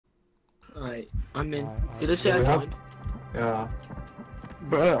Alright, I'm in. Did it say I joined? Yeah.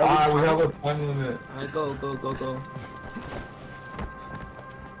 Bruh, we have a time limit. Alright, go.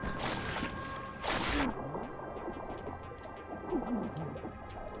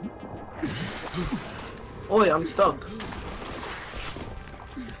 Oi, I'm stuck.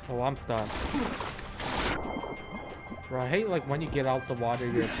 Oh, I'm stuck. Bro, I hate like when you get out the water,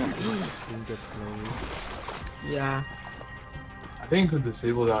 your fucking screen gets blurry. Yeah. I think you could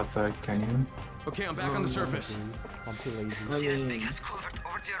disable that effect, can you? Okay, I'm back on the surface. I'm too lazy.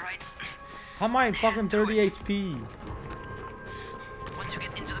 Right. How am I fucking 30 HP? Once you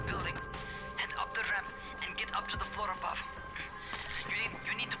get into the building, head up the ramp and get up to the floor above.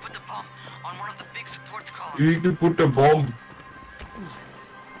 You need to put the bomb on one of the big support columns. You need to put the bomb.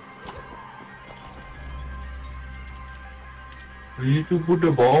 You need to put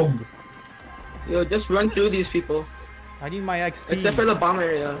the bomb. Yo, just run through these people. I need my XP. Except for the bomb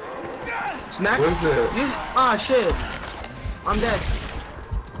area. Smack. Where's it? Ah, shit. I'm dead.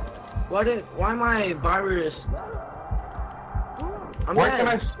 Why am I virus? Why can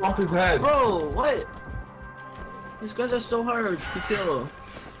I swap his head? Bro, what? These guys are so hard to kill.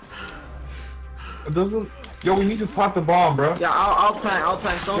 It doesn't. Yo, we need to plant the bomb, bro. Yeah, I'll plant.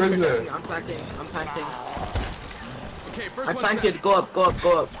 Where is it? I'm planting. Okay, first I planted. Go up.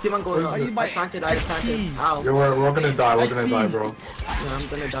 Keep on going up. I planted. Ow. Yo, we're gonna die. We're gonna die, bro. Yeah, I'm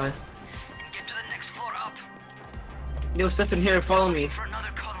gonna die. Get to the next floor up. Yo, Stephen, here, follow me. For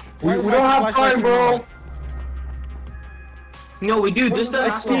another column. We don't have time, bro. No, we do. This is the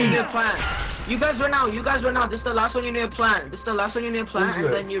last one you need to plant. You guys run out. This is the last one you need to plant. And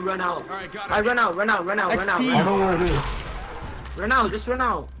then you run out. Alright, got it. I run out. I know where it is. Just run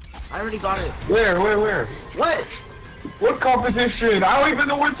out. I already got it. Where? What? What competition? I don't even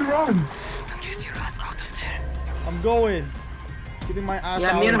know where to run. Get your ass out of there. I'm going. Getting my ass out.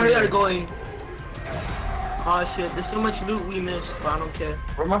 Yeah, me and Harran are going. Oh shit, there's so much loot we missed, but I don't care.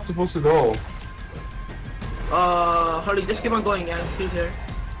 Where am I supposed to go? Harley, just keep on going, yeah, he's here.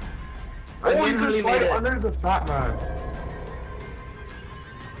 I Oh, you really can made fight it. under the fat man.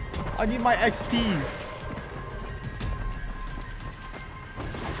 I need my XP.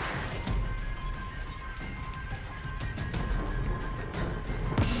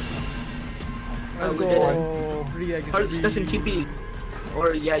 Let's go. Free XP. Doesn't TP.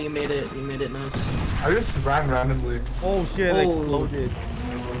 Or yeah, you made it. Nice. I just ran randomly. Oh shit! Exploded.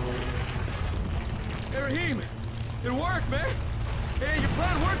 Hey, Raheem! It worked, man! Hey, your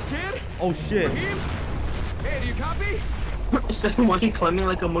plan worked, kid! Oh shit! Raheem? Hey, do you copy? Why are you climbing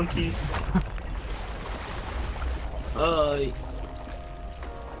like a monkey?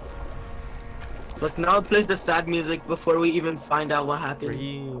 Look, now it plays the sad music before we even find out what happened.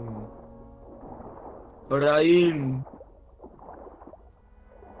 Raheem.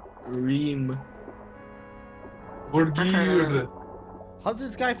 Weird. How did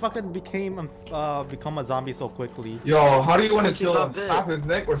this guy fucking become a zombie so quickly? Yo, how do you want to kill him? Snap his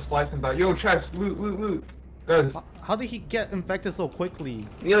neck or slice him back? Yo, chest, loot. Guys. How did he get infected so quickly?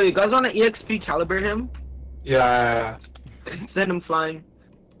 Yo, you guys want to EXP caliber him? Yeah. Send him flying.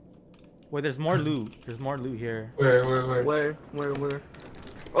 Wait, there's more loot. There's more loot here. Where? Where?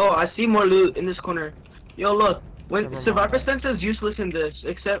 Oh, I see more loot in this corner. Yo, look. When Survivor Sense is useless in this,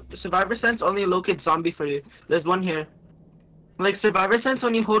 except Survivor Sense only locates zombie for you. There's one here. Like Survivor Sense,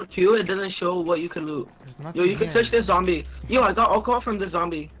 when you hold Q, it doesn't show what you can loot. Yo, you can search this zombie. Yo, I got alcohol from the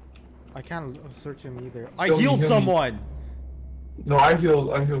zombie. I can't search him either. I healed someone. No, I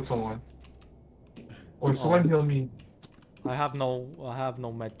healed someone. Or someone heal me. I have no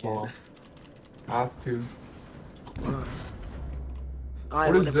medkit. Oh. I have to.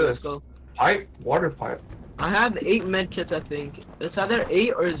 Alright, what is this? Let's go. Pipe? Water pipe. I have 8 medkits, I think. It's either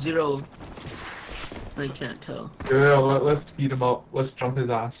 8 or 0. I can't tell. Yeah, let's beat him up. Let's jump his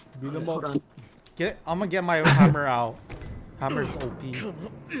ass. Beat him up. I'm gonna get my hammer out. Hammer's OP.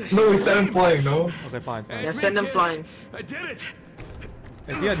 No, we send him flying, no? Okay, fine. Yeah, send him flying. I did it!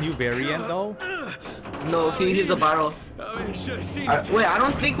 Is he a new variant though? No, he's a barrel. Oh, you should have seen it. Wait, I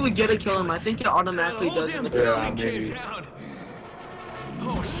don't think we get to kill him. I think it automatically does it. Yeah, maybe.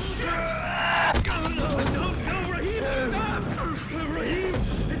 Oh shit! No, Raheem, stop! Raheem,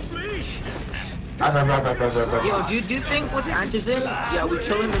 it's me! Yo, do you think with antigen? Yeah, we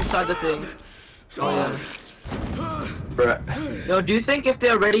kill him inside the thing. Oh yeah. Bruh. Yo, do you think if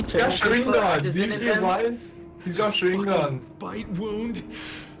they're ready to He's got string gun. Do you see his lion? He's got string gun. Bite wound.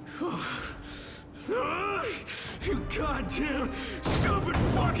 You goddamn stupid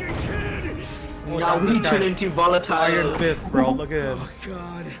fucking kid! Now we turn into volatile. Iron fist, bro. Look at him. Oh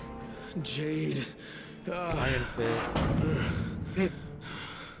god. Jade. Iron fist.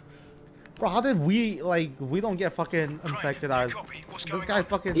 Bro, how did we, like, we don't get fucking infected as... This guy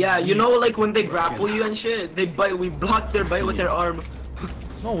fucking... Yeah, you know, like, when they grapple you and shit, they bite, we block their bite with their arm.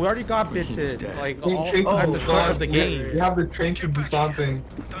 No, we already got bitted, like, We all, trained at to the start of the Busan. game. You have to train to do something.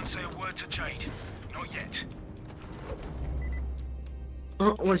 Don't say a word to Jade. Not yet.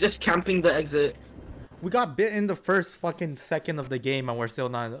 We're just camping the exit. We got bit in the first fucking second of the game and we're still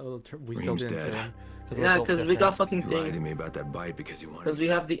not... we still Reem's didn't dead. turn. Yeah, because we got fucking You lied to thing. me about that bite because you wanted Because we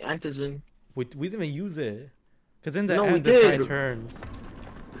have the antizen. We didn't even use it. Because in the No, end, we this guy did. turns.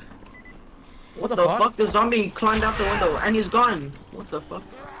 What the fuck? The zombie climbed out the window and he's gone. What the fuck?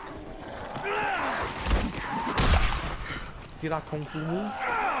 See that kung fu move?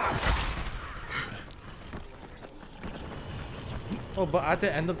 Oh, but at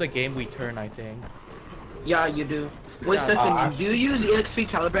the end of the game, we turn, I think. Yeah, you do. Wait a second, do you use EXP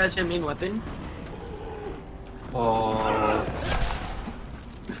caliber as your main weapon?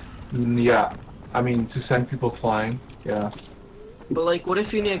 Yeah. I mean, to send people flying. Yeah. But like, what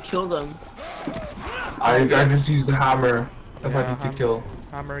if you need to kill them? I just use the hammer if I Yeah, need to kill.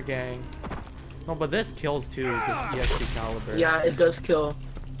 Hammer gang. No, but this kills too, this EXP caliber. Yeah, it does kill.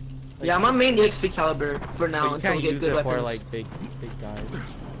 Yeah, I'm on main EXP caliber for now But you until can't we get use good it weapons. for like big guys.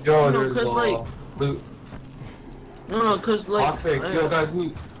 Yo, No, there's 'cause, like- loot. No, cause like... Toxic. Yo, guys,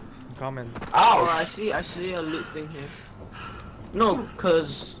 loot. I'm coming. Oh, Ow! I see a loot thing here. No,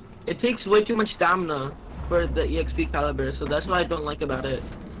 cause it takes way too much stamina for the EXP caliber, so that's what I don't like about it.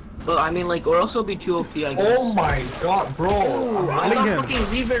 But I mean, like, or also be too OP, I guess. Oh my god, bro! Ooh, I hitting got him.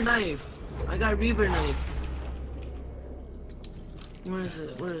 fucking Reaver knife. I got Reaver knife. Where is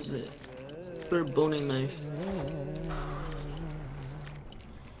it? Where is it? For boning knife.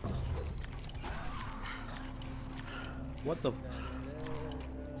 What the?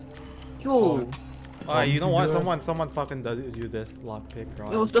 Yo, You know what? Yeah. Someone fucking does do this lockpick, yo,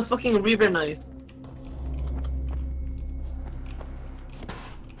 bro. it's the fucking Reaver knife.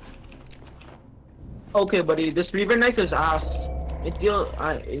 Okay, buddy, this Reaver knife is ass. It deal,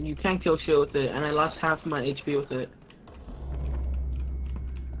 you can't kill shit with it, and I lost half my HP with it.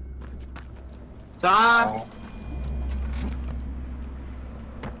 Stop!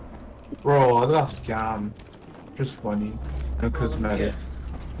 Bro, I got scammed. Just funny. And cosmetic.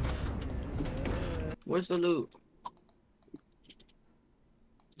 Where's the loot?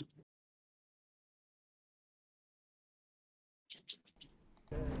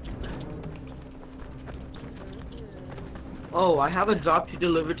 Oh, I have a job to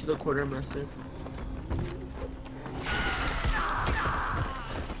deliver to the quartermaster.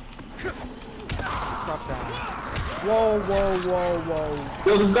 Drop down. Whoa.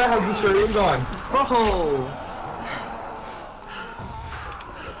 Yo, this guy has the shroud on. Oh!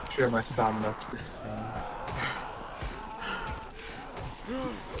 Share my stamina.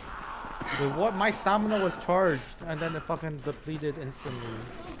 Wait, what? My stamina was charged, and then it fucking depleted instantly.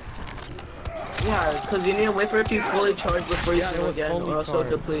 Yeah, because you need to wait for it to be fully charged before you Yeah, it can was again, fully or else it'll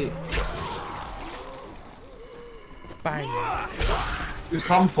charged. deplete. Bang. It's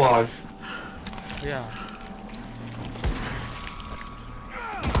camouflage. Yeah.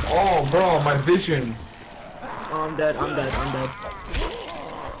 Oh, bro, my vision. Oh, I'm dead.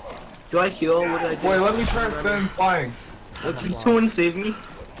 Do I heal? What did I do? Wait, let me try to send flying. Can someone save me?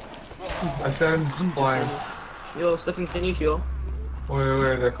 I send flying. Yo, Stefan, can you heal? Wait,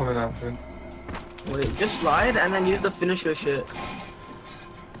 they're coming after. Wait, just slide and then use the finisher shit.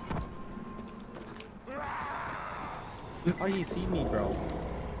 Oh, you see me, bro.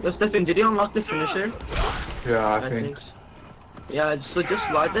 Yo, Stefan, did you unlock the finisher? Yeah, I think. So. Yeah, so just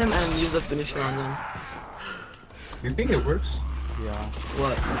slide them and use the finisher on them. You think it works? Yeah.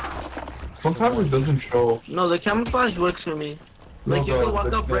 What? Sometimes it doesn't show. No, the camouflage works for me. No, Like, you can walk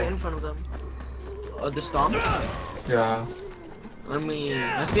the up right stomp. in front of them. The stomp? Yeah. I mean,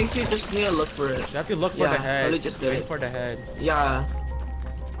 I think you just need to look for it. You have to look for Yeah, the head. really just did Wait it. for the head. Yeah.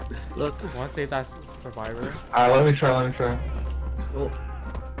 Look. Wanna say that's survivor? Alright, let me try. Oh,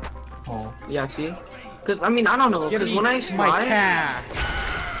 Oh. yeah, see? Because, I mean, I don't know. Give Because me when I my slide... cat.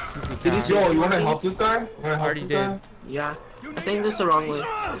 Did you see Yo, you wanna help this guy? Wanna help Already this did. guy? Yeah. I think this is the wrong way.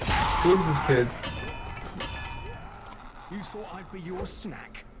 Who's this kid? You thought I'd be your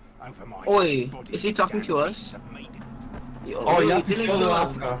snack over my Oi, body, is he talking to damn us? piece of meat. Yo, Oh, yo, you have to didn't kill the kill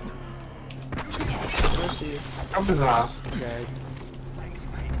last him. guy. Let's see. Jump his ass. Okay. Thanks,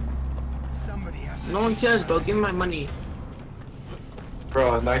 mate. Somebody has to No one cares, bro. Give me my money.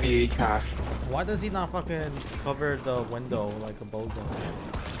 Bro, 98 cash. Why does he not fucking cover the window like a bozo?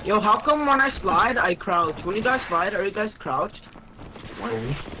 Yo, how come when I slide, I crouch? When you guys slide, are you guys crouched? What?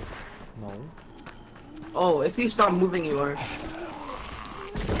 No. Oh, if you stop moving, you are.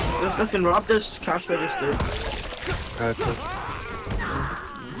 Just fucking rob this cash register. Gotcha.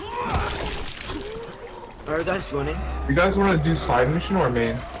 Are you guys joining? You guys want to do side mission or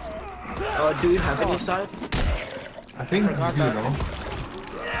main? Do we have any side? I think you do, no?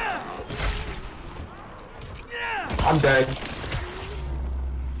 I'm dead.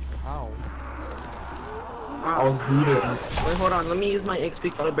 Ow. I was booted. Wait, hold on. Let me use my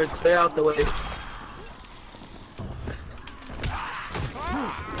XP caliber. Clear out the way.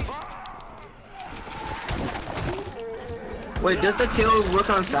 Wait, does the kill work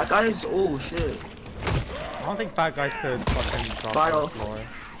on fat guys? Oh shit. I don't think fat guys could fucking drop on Viral. the floor.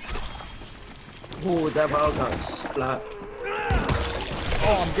 Oh, that viral got splat.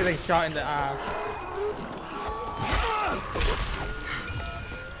 Oh, I'm getting shot in the ass.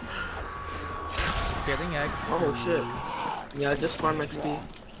 Getting X. Oh shit. Yeah, just farm XP.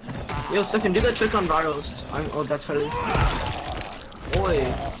 Yo, second, do the trick on virals. Oh, that's hurry.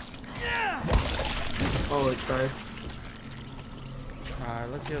 Oi. Oh, it tried.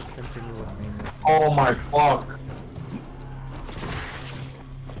 Alright, let's just continue with main. Oh my fuck.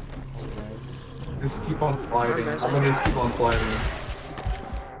 Okay. Just keep on sliding. I'm gonna just keep on sliding.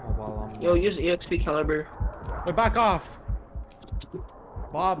 Oh, well, Yo, use EXP caliber. Wait, back off!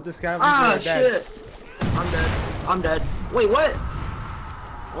 Bob, the scavenger Ah, is dead. shit! I'm dead. I'm dead. Wait, what?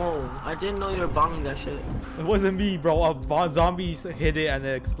 Oh, I didn't know you were bombing that shit. It wasn't me, bro. A zombie hit it and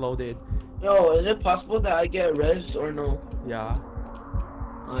it exploded. Yo, is it possible that I get res or no? Yeah.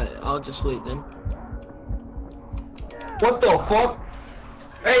 Alright, I'll just wait then. What the fuck?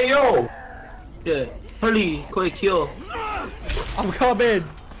 Hey yo! Shit. Hurry, quick, heal. I'm coming!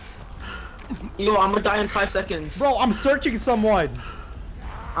 Yo, I'm gonna die in 5 seconds. Bro, I'm searching someone!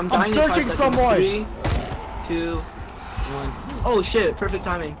 I'm dying searching in 5 seconds. someone! 3, 2, 1. Oh shit, perfect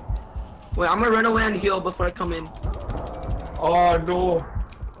timing. Wait, I'm gonna run away and heal before I come in. Oh no!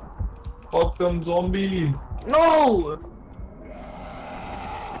 Fuck them zombies! No!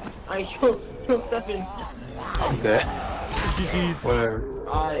 I killed Stefan. I'm dead. GG's.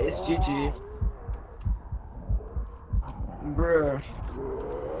 Whatever. It's GG. Bruh.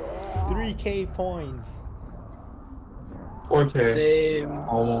 3k points. 4K. Same.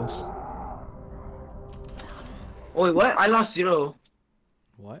 Almost. Oh, wait, what? I lost 0.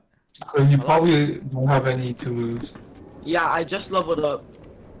 What? Cause you probably don't have any to lose. Yeah, I just leveled up.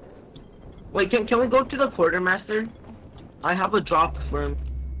 Wait, can we go to the quartermaster? I have a drop for him.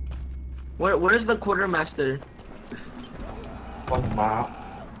 Where's the quartermaster? On the map.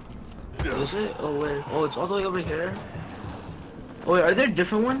 Is it? Oh wait. Oh, it's all the way over here. Oh wait, are there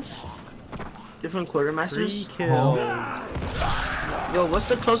different ones? Different quartermasters? 3 kills. Yo, what's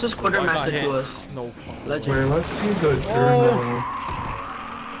the closest quartermaster to us? No fuck. Legend. Wait, let's see the Oh. journal.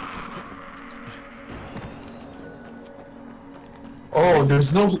 Oh,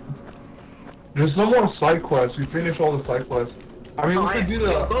 there's no more side quests. We finished all the side quests. I mean, we could do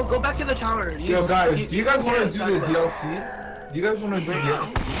the. Go back to the tower. Yo, guys, do you guys want to do the DLC? Do you guys want to do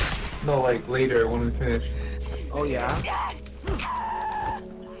DLC? No, like later when we finish. Oh yeah.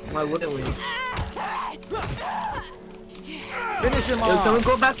 Why wouldn't we? Finish him Yo, can we off!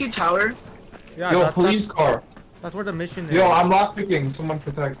 go back to tower? Yeah, Yo, police car. that's where the mission is. Yo, I'm lockpicking. Someone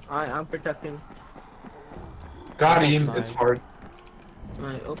protect. I'm protecting. Got him. Nice. It's hard.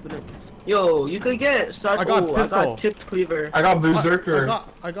 Alright, open it. Yo, you could get such. I got I pistol. got tipped cleaver. I got berserker.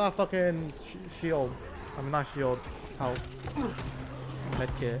 I got fucking shield. I mean, not shield. Health.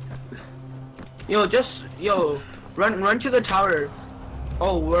 Medkit. Yo, run to the tower.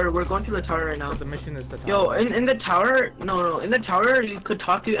 Oh, we're going to the tower right now. The mission is the tower. Yo, in the tower, no, in the tower you could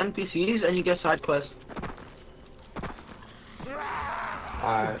talk to NPCs and you get side quests.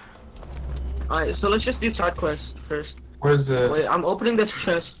 Alright, so let's just do side quests first. Where's the? Wait, I'm opening this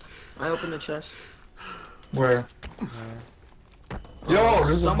chest. I opened the chest. Where? Yo,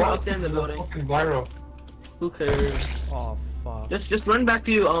 there's a somewhere box up there in the in building. fucking viral. Who cares? Oh fuck. Just run back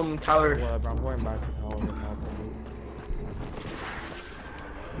to tower. Whatever, I'm going back to tower with help.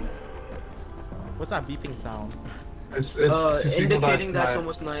 What's that beeping sound? It's to signal Indicating that's night.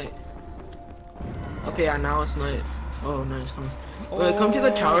 almost night. Okay, yeah, now it's night. Oh, nice. Wait, come to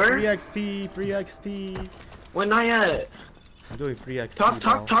the tower. Free XP, free XP. Wait, not yet. I'm doing free XP.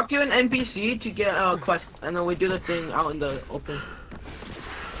 Talk to an NPC to get a quest, and then we do the thing out in the open.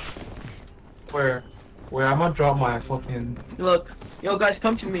 Where? Wait, I'm gonna drop my fucking. Look, yo guys,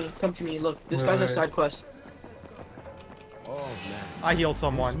 come to me. Look, this guy's a side quest. Oh man. I healed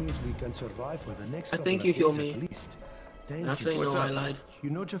someone. This means we can survive for the next I couple think of you heal days me. at least. Thank Actually, you. no, I lied. You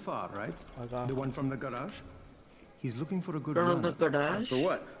know Jafar, right? Okay. The one from the garage? He's looking for a good Turn on runner. the garage. For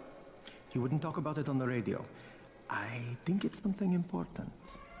what? He wouldn't talk about it on the radio. I think it's something important.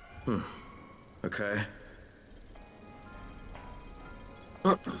 Okay.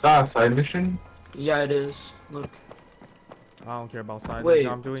 Is that a side mission? Yeah, it is. Look. I don't care about side. Wait.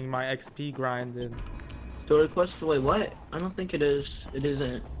 I'm doing my XP grinding. Story quest? Wait, what? I don't think it is. It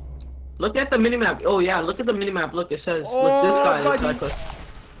isn't. Look at the minimap. Oh yeah, look at the minimap. Look, it says, look, this guy is side quest.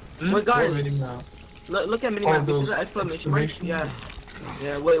 Wait, guys. Look at minimap. This is an exclamation mark. Yeah.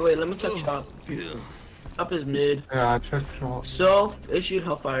 Yeah, wait, let me check shop. Shop is mid. Yeah, check shop. Self-issued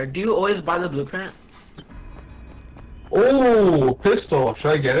Hellfire. Do you always buy the blueprint? Oh, pistol. Should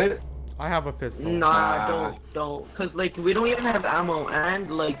I get it? I have a pistol. Nah, don't. Cause like, we don't even have ammo and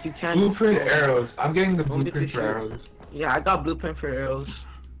like, you can't. Blueprint arrows. I'm getting the blueprint for arrows. Yeah, I got blueprint for arrows.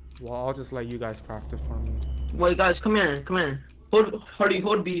 Well, I'll just let you guys craft it for me. Wait, guys, come here.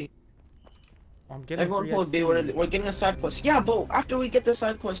 Hold B. I'm getting Everyone free hold B. XP. We're getting a side quest. Yeah, but after we get the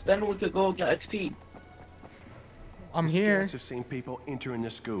side quest, then we could go get XP. I'm here. Scouts have seen people entering the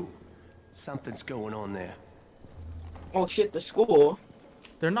school. Something's going on there. Oh shit, the school.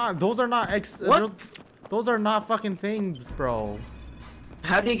 They're not. Those are not What? Those are not fucking things, bro.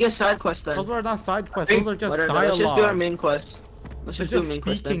 How do you get side quests then? Those are not side quests. Those are just Whatever, dialogue. let's just do our main quest. Let's It's just do just main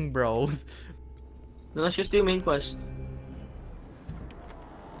quest speaking, then. bro. Then let's just do main quest.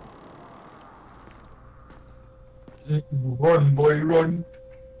 Run, boy, run.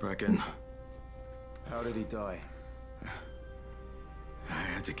 Brecken, How did he die? I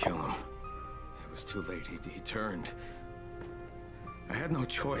had to kill him. It was too late. He turned. I had no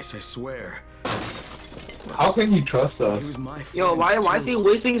choice, I swear. How can he trust us? He was my friend. Yo, why is he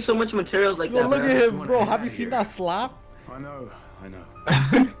wasting so much materials like Yo, that? look bro? at him, bro. Have you seen that slap? I know.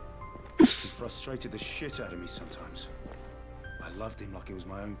 He frustrated the shit out of me sometimes. I loved him like he was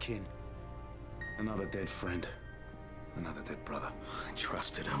my own kin. Another dead friend. Another dead brother. I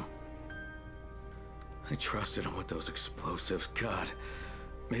trusted him. I trusted him with those explosives. God,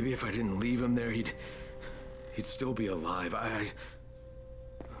 maybe if I didn't leave him there, he'd still be alive. Oh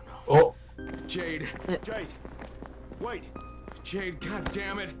no. Oh. Jade. Jade! Wait! Jade, god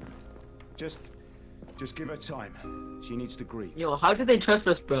damn it. Just give her time. She needs to grieve. Yo, how did they trust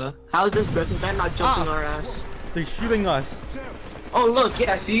us, bro? How is this Brecken guy not jumping our ass? They're shooting us. Oh look,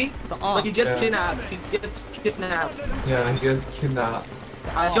 yeah, see? The Like he gets Yeah. kidnapped. He gets kidnapped. Yeah, he gets kidnapped.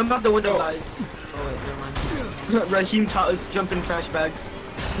 I jump out the window, guys. Oh wait, never mind. Raheem taught us jumping trash bags.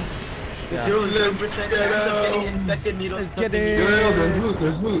 Yeah. 0% chance of getting infected needles. Let's stuck get in it. you. Yo,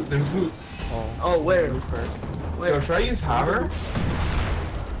 there's loot. Oh, where? You first. Where? Yo, should I use hammer?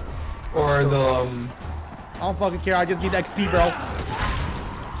 Or the I don't fucking care. I just need XP, bro.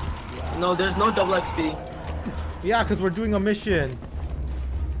 No, there's no double XP. Yeah, cause we're doing a mission.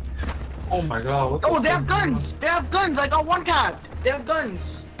 Oh my god, what the Oh, they have fuck? guns! They have guns! I got one tapped! They have guns!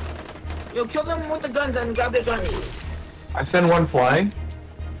 Yo, kill them with the guns and grab their guns. I send one flying.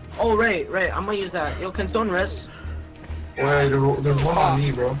 Oh, right. I'm gonna use that. Yo, can stone rest? Wait, there's one on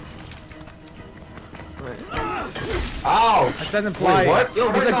me, bro. Right. Ow! I sent him Wait, flying. what? Yo,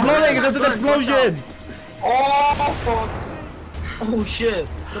 It's right now, exploding! right There's now, an guns, explosion! Oh, fuck. Oh shit,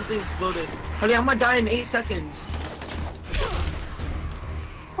 something exploded. Honey, I'm gonna die in 8 seconds.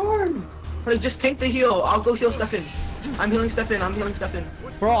 Honey, just tank the heal. I'll go heal Stefan. I'm healing Stefan.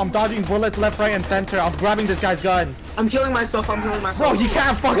 Bro, I'm dodging bullets left, right, and center. I'm grabbing this guy's gun. I'm healing myself. Bro, you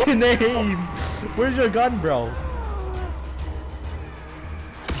can't fucking aim! Where's your gun, bro?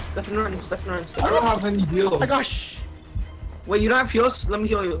 Stefan runs. I don't have any heals. Oh my gosh! Wait, you don't have heals? Let me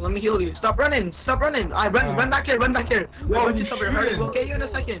heal you. Stop running. Run back here. Wait, run to cover. Hurry, we'll get you in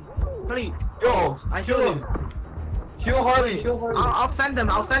a second. Honey. Yo, I heal you. Heal Harley. I'll send them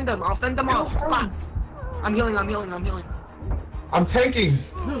off. Fuck. I'm healing. I'm tanking.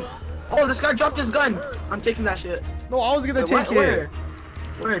 Oh, this guy dropped his gun. I'm taking that shit. No, I was gonna Wait, take it.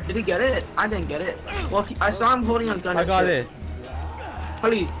 Where? Did he get it? I didn't get it. Well, I saw him holding a gun. I got it.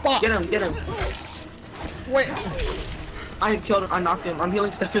 Hurry, Fuck. get him. Wait. I killed him. I knocked him. I'm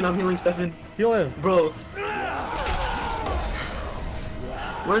healing Stefan. Heal him. Bro.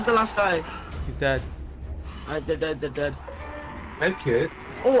 Where's the last guy? He's dead. They're dead. Med kit.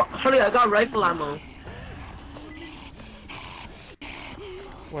 Oh, hurry, I got rifle ammo.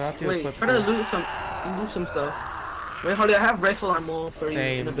 Well, that's your Wait, clip. try to loot some stuff. Wait, hurry, I have rifle ammo for you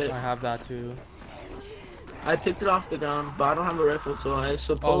in a Same. bit. I have that too. I picked it off the ground, but I don't have a rifle, so I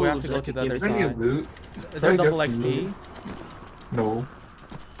suppose Oh, we have to go I to could the give other it Can I side. get loot? Is there I double get XP? loot? No.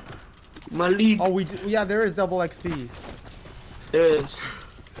 Malik, Oh, yeah, there is double XP. there is.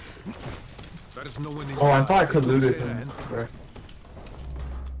 That is no one Oh, I inside. thought I could loot it. Say that. Right.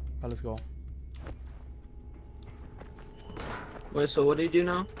 Oh, let's go. Wait, so what do you do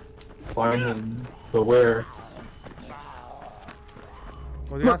now? Find him. So where?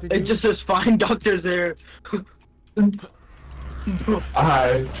 What do you have to do? It just says find doctors there.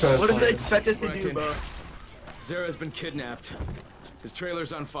 I trust. What does it expect us to do, Reckon. bro? Zara's been kidnapped. His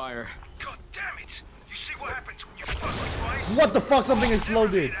trailer's on fire. God damn it! You see what happens when you fuck with Rise? What the fuck? Something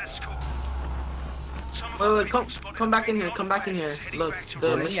exploded. That's cool. Some of Wait, our wait, people spotted come back in a here, big come back in here. heading Look, back to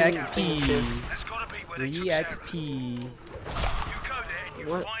the Rise. machine. EXP. That's gotta be where they took EXP. You go there and you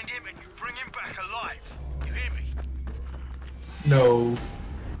What? find him and you bring him back alive. You hear me? No.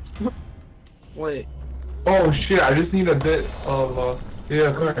 Wait. Oh shit! I just need a bit of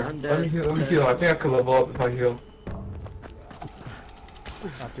yeah. Come here. I'm Let me dead. heal. Let me heal. I think I could level up if I heal. I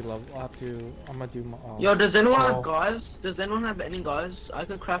have to level. I have to. I'm gonna do my. Yo, does anyone Oh. have gauze? Does anyone have any gauze? I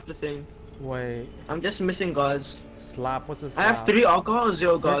could craft a thing. Wait. I'm just missing gauze. Slap. What's a I slap? have 3 alcohol,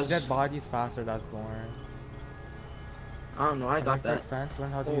 0 Search gauze. dead bodies faster. That's boring. I don't know, I got Electric that. fence.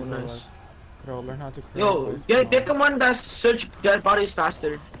 Learn how to Oh, use nice. it. Bro, learn how to. Yo, get the one that search dead bodies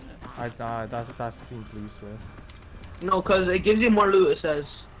faster. That seems useless. No, cause it gives you more loot, it says.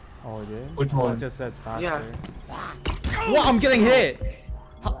 Oh, it did? Which Oh, one? it just said faster. Yeah. What? I'm getting hit!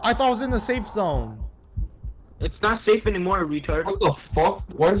 I thought I was in the safe zone. It's not safe anymore, retard. What the fuck?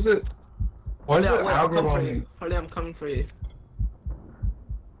 Why is it? Why is Yeah, it wait, I'll come aggro for on you. me? Harley, I'm coming for you.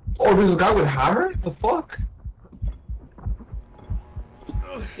 Oh, there's a guy with hammer? The fuck?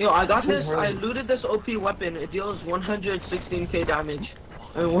 Yo, I got this. Who's I Harley? looted this OP weapon. It deals 116k damage.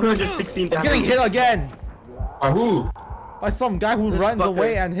 I mean, 116 I'm damage. getting hit again! By who? By some guy who This runs fucker.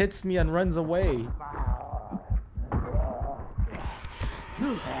 away and hits me and runs away.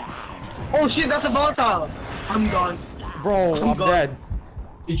 Oh shit, that's a volatile. I'm gone. Bro, I'm gone. dead.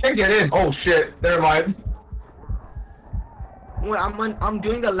 You can't get in. Oh shit. Never mind. Wait, I'm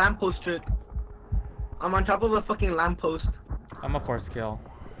doing the lamppost trick. I'm on top of a fucking lamppost. I'm a 4th skill.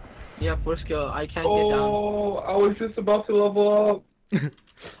 Yeah, first kill. I can't get down. Oh, I was just about to level up.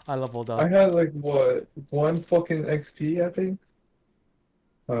 I leveled up. I had like what? 1 fucking XP, I think.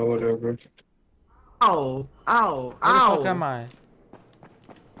 Oh, whatever. Ow! Ow! Where the Ow! fuck am I?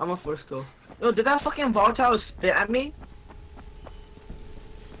 I'm a first kill. Yo, did that fucking volatile spit at me?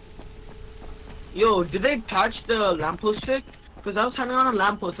 Yo, did they patch the lamppost trick? Because I was hanging on a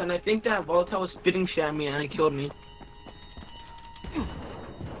lamppost and I think that volatile was spitting shit at me and it killed me.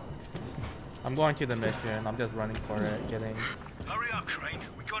 I'm going to the mission. I'm just running for it. Getting. Hurry up, Crane.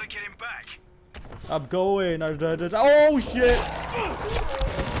 We gotta get him back. I'm going. Oh shit!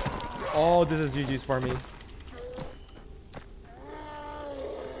 Oh, this is GG's for me.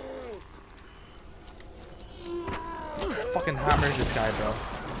 Fucking hammer this guy, bro.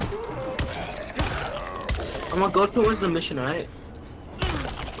 I'm gonna go towards the mission, right?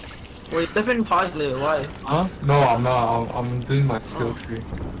 Wait, Stephen, pause later. Why? Huh? No, I'm not. I'm doing my skill tree.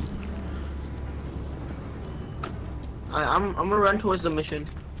 I'm gonna run towards the mission.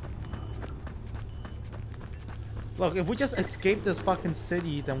 Look, if we just escape this fucking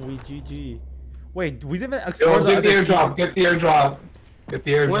city, then we GG. Wait, we didn't explore Yo, the get the other airdrop. city. Get the airdrop. Get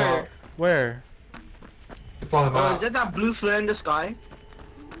the airdrop. Where? Where? It's on the Oh, is map. that that blue flare in the sky?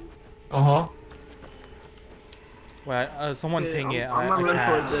 Uh-huh. Wait, someone Okay, ping it. I'm gonna run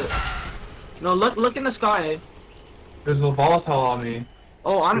can't. towards it. No, look in the sky. There's a volatile on me.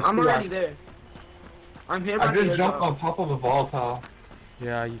 Oh, I'm Let's do already that. there. I'm here by I the just jumped airdrop. on top of a volatile.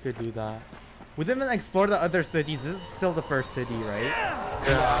 Yeah, you could do that. We didn't even explore the other cities. This is still the first city, right?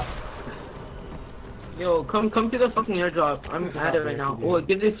 Yeah. Yo, come to the fucking airdrop. I'm at it right now. Oh, it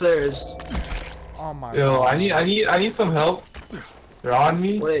gives me flares. Oh my Yo, god. I need some help. They're on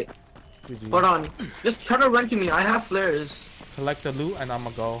me. Wait, GG. hold on. Just try to run to me. I have flares. Collect the loot and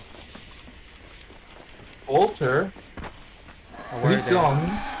I'ma go. Bolter. Oh, where He's are they?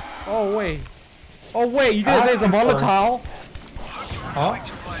 gone. Oh wait. Oh wait, you didn't say it's a volatile? Huh?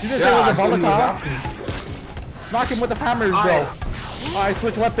 You didn't say it was a I thought he was volatile? after. Knock him with the hammers, bro. Alright. Alright,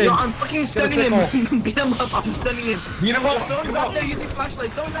 switch weapons. Yo, I'm fucking Get a stunning sickle. him. Beat him up. I'm stunning him. Beat him up. Someone's Beat him out up. there using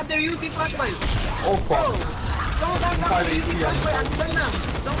flashlights. Someone's out there using flashlights. Oh Bro, fuck. someone's out there using flashlights. I'm stunning them.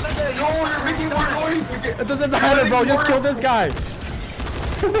 Someone's out there No, you're making more noise. It doesn't matter, bro. Just kill this guy.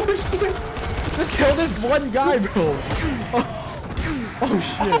 Just kill this one guy, bro. Oh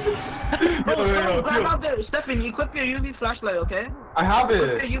shit. Bro, yo, grab yo. out there. Stefan, equip your UV flashlight, okay? I have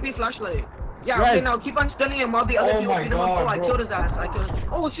Equip it. your UV flashlight. Yeah, Yes. okay, now keep on stunning him while the other Oh dude my beat him up. God, Oh, I bro. killed his ass. I killed him.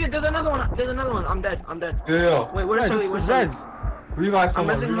 Oh shit, there's another one. There's another one. I'm dead. I'm dead. Yeah. Wait, where's Hurley? Where's Res. Hurley? Revive I'm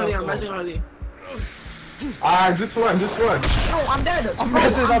someone. messing Hurley. I'm Revive messing someone. Hurley. Ah, just run. Just run. No, I'm dead. I'm Bro,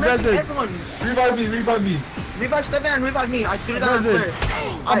 messing, I'm messing messing. everyone. Revive me. Revive me. Revive Stefan. Revive me. I threw it down Messing. first.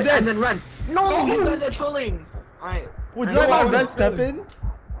 I'm Alright, dead. And then run. No, you guys are trolling. Alright. Would I that know not I was res Stefan?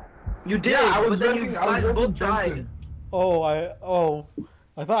 You did, Yeah, I was but then you resing- I was guys resing both Jensen. died. Oh,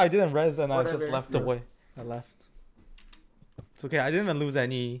 I thought I didn't res and I just Whatever. left away. I left. It's okay. I didn't even lose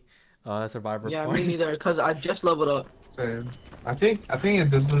any survivor Yeah, points. me neither, cause I just leveled up. Same. I think it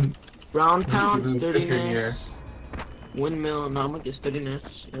doesn't. Round lose pound, chicken 30 here. minutes. Windmill, no, I'm gonna get 30 minutes.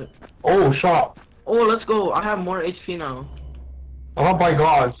 Yep. Oh, shop. Oh, let's go. I have more HP now. I want to buy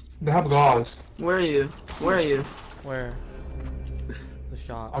gauze. They have gauze. Where are you? Where are you? Where? The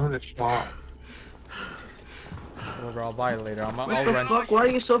shop. I'm in the shop. Whatever, I'll buy it later. I'll What rent. the fuck? Why are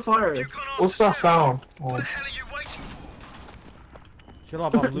you so far? What's that sound? Oh. Chill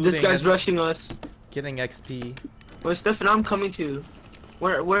up, I'm looting This guy's and rushing us. getting XP. Wait, Stefan, I'm coming to you.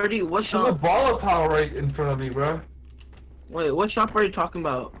 Where do you, what There's a shop? volatile right in front of me, bro. Wait, what shop are you talking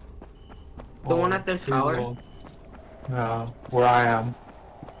about? The one at the tower? No, where I am.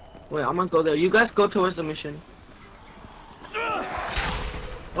 Wait, I'm gonna go there. You guys go towards the mission.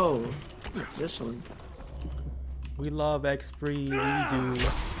 Oh, this one. We love XP, we do.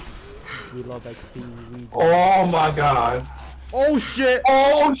 We love XP, we do. Oh my god. Oh shit!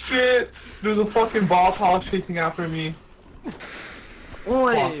 Oh shit! There's a fucking volatile chasing after me.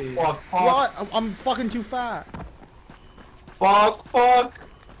 Oi! Fuck. What? I'm fucking too fat. Fuck.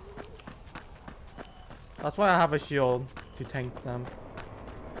 That's why I have a shield to tank them.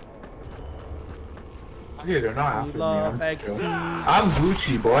 Okay, they're not We after love me. XP. I'm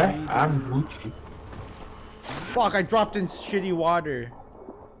Gucci, boy. I'm Gucci. Fuck, I dropped in shitty water.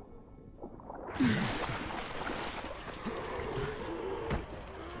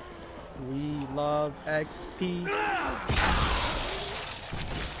 We love XP.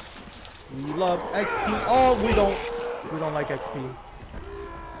 We love XP. Oh, we don't like XP.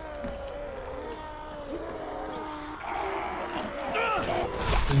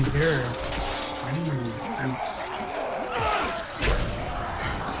 In here.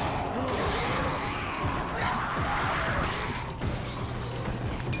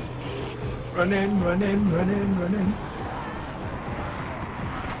 Running.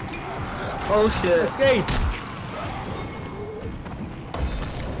 Oh shit. Escape!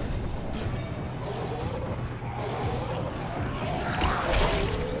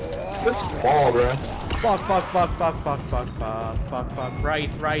 This ball, bro. Fuck.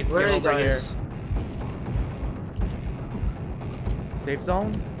 Rice, Where get are you over guys? here. Safe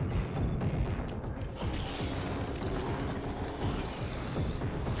zone?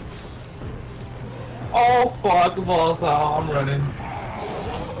 Oh fuck, the ball's out. I'm running.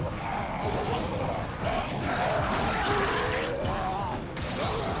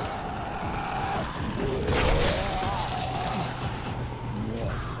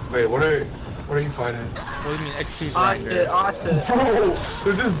 Wait, what are you fighting? What do you mean XP Awesome, grinder? awesome. Oh,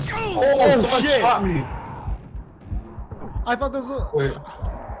 they're just. Oh, someone shit. shot me. I thought there was a... Wait.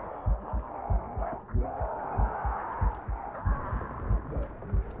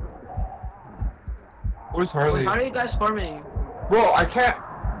 Where's Harley? Wait, how are you guys farming? Bro, I can't.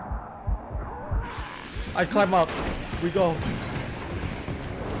 I climb up. We go.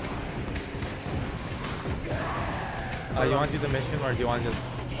 You want to do the mission or do you want to just...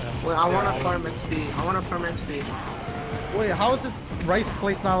 Wait, I want to farm XP. I want to farm XP. Wait, how is this Rice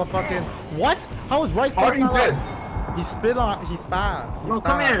place not a fucking... What? How is Rice place Harley's not dead. a... He spit on... He spat. He No, spat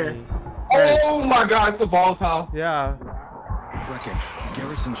come on here. me. Oh my god, it's a volatile. Yeah. Reckon, the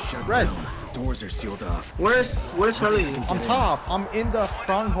garrison's shut Red. down. The doors are sealed off. Where's Harley? On top. I'm in the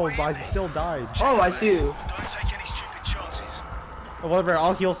stronghold, but I still died. Oh, I see you. Whatever,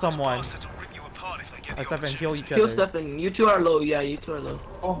 I'll heal someone. Stefan, heal each Kill other. Stefan. You two are low. Yeah, you two are low.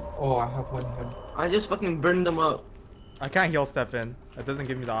 Oh, I have one hit. I just fucking burned them up. I can't heal Stefan. It doesn't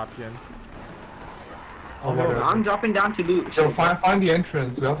give me the option. Oh, heal whatever. I'm dropping down to loot. So find the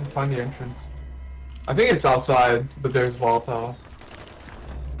entrance. We have to find the entrance. I think it's outside, but there's volatile.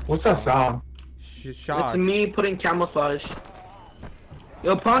 What's that sound? Shots. It's me putting camouflage.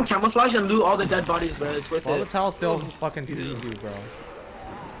 Yo, put on camouflage and loot all the dead bodies, bro. It's worth it. Volatile still fucking sees you, bro.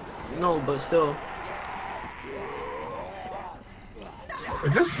 No, but still.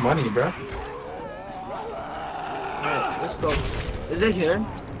 It's just money, bro. Alright, let's go. Is it here?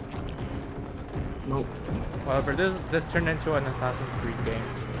 Nope. Whatever, this turned into an Assassin's Creed game.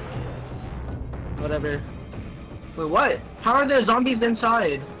 Whatever. Wait, what? How are there zombies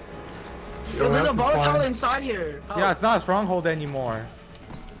inside? Yo, there's a volatile inside here. How? Yeah, it's not a stronghold anymore.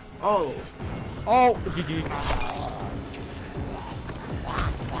 Oh. Oh, GG.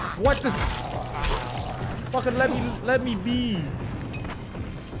 What the? Fucking let me be.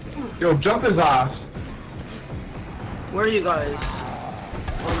 Yo, jump his ass. Where are you guys?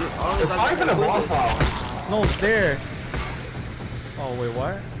 Oh, It's not even a volatile. No, it's there. Oh wait,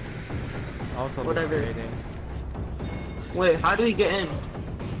 what? Also Whatever. hallucinating. Wait, how do we get in?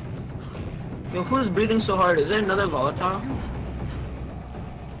 Yo, who's breathing so hard? Is there another volatile?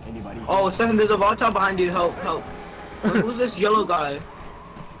 Anybody? Oh, Stefan, there's a volatile behind you. Help, help. Who's this yellow guy?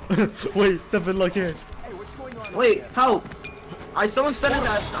 Wait, Stefan, look here. Hey, what's going on? Wait, help. Someone said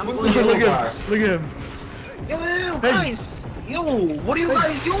that. I'm going Look to at him. Look at him. Yo, Hey. guys. Yo, what are you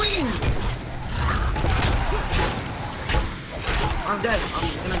guys doing? I'm dead.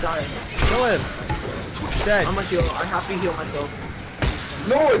 I'm gonna die. Kill him. Dead. I'm gonna heal. I have to heal myself.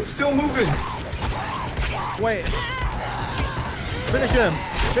 No, it's still moving. Wait. Finish him.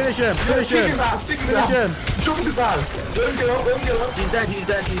 Finish him. Finish him. Finish him. Shoot his ass. Let him get up. Let him get up. He's dead. He's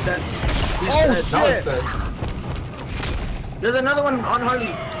dead. He's dead. He's Oh, dead. Now shit. it's dead. There's another one on Harley.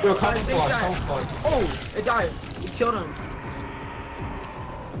 Yo, camouflage, camouflage. Oh, it died. We killed him.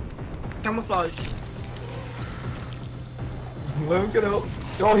 Camouflage. Let him get up.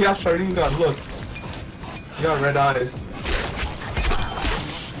 Oh, he has sharding gun. Look. He got red eyes.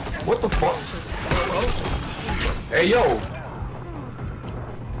 What the fuck? Hey, yo.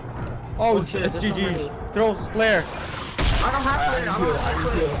 Oh, shit, it's there's GG. somebody. Throw flare. I don't have flare. I don't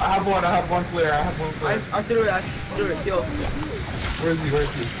have flare. I have one flare. I have one flare. I threw it. I threw it. Yo. Where is he? Where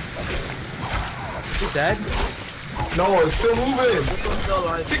is he? He's dead? No, it's still moving. This one's still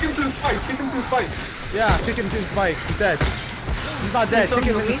alive. Kick him to his fight. Kick him to his fight. Yeah, kick him to his spike. He's dead. He's not dead. Kick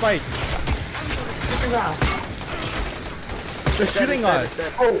him to his spike. Kick his ass. They're shooting us.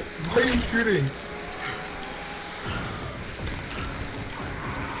 Oh, why are you shooting?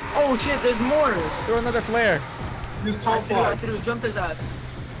 Oh shit, there's more. Throw another flare. Use I camouflage. threw jump his ass.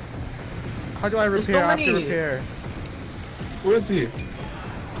 How do I repair so after many. repair? Where is he?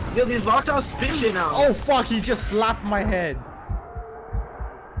 Yo, these volatiles spin shit now. Oh fuck, he just slapped my head.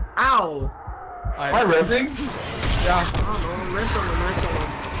 Ow. Am I rezzing? Yeah, I don't know. I'm rest on him. Rest on him.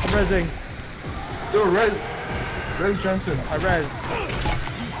 I'm rezzing. Yo, Rez Johnson. I res.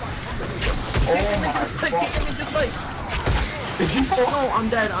 Oh Kick him my into the fight. god. Kick him into the fight. Did you fall? No, I'm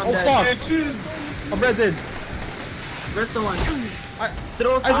dead. I'm Oh dead. fuck. Bitches. I'm rezzing. Rest the one. I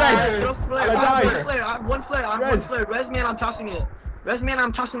Throw I died. Throw flare. I I have died. one flare. I have one flare. I have Res. one flare. Res me and I'm tossing it. Res me and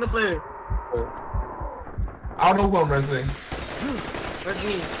I'm tossing the flare. I don't know who I'm rezzing. Res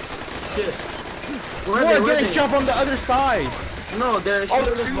me. Shit. No, Where are I'm they? getting shot from the other side. No, they're Oh, shooting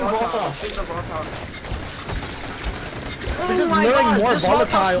they're this shooting volatile. volatile. Shooting the volatile. They're just luring more this volatile's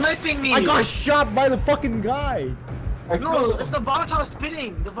volatile. sniping me. I got shot by the fucking guy. No, it's the volatile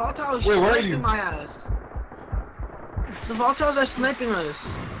spinning. The volatile is Wait, where are sniping you? my ass. The volatiles are sniping us.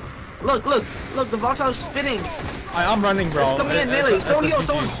 Look, look, look, the volatile's spinning. I'm running, bro. It's coming in melee. It's a Don't heal, GG.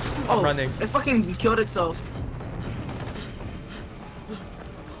 don't. I'm Oh, running. it fucking killed itself.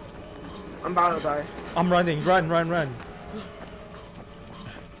 I'm about to die. I'm running. Run, run, run.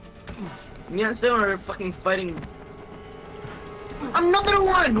 Yeah, they were fucking fighting. Another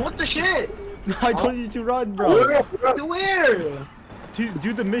one! What the shit? I told you to run, bro. To where?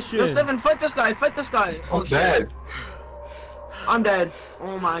 Do the Yo, mission. Seven, fight this guy, fight this guy. I'm dead. I'm dead.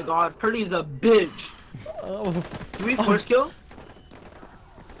 Oh my god, Purdy's a bitch. Oh. Do we first kill?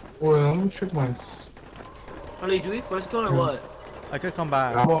 Wait, let me check my... Purdy, do we first kill or what? I could come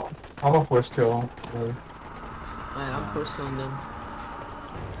back. I'm a first kill. Alright, I'm first killing them.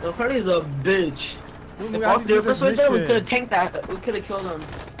 Yo, Purdy's a bitch. We If have all to three do of us this were there, we mission. could have tanked that. We could have killed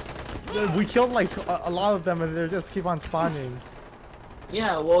them. We killed like a lot of them and they just keep on spawning.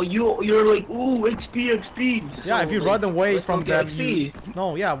 Yeah, well, you're like, ooh, XP, XP. Yeah, So, if you like, run away let's from go get them, you... XP.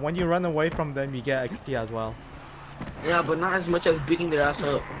 No, yeah, when you run away from them, you get XP as well. Yeah, but not as much as beating their ass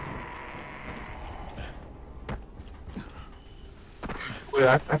up. Wait,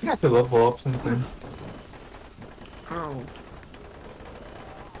 I think I have to level up something. Oh.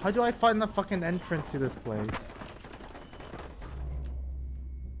 How do I find the fucking entrance to this place?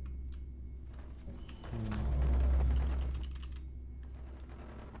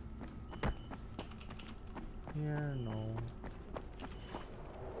 Here, no.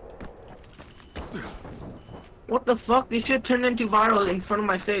 What the fuck? This shit turned into viral in front of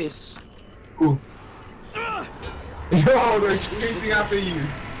my face. Ooh. Yo, they're chasing after you.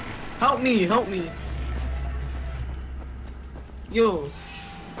 Help me, help me. Yo.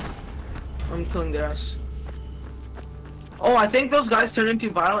 I'm killing their ass. Oh, I think those guys turned into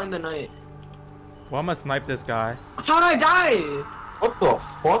viral in the night. Well, I'm gonna snipe this guy. How'd I die? What the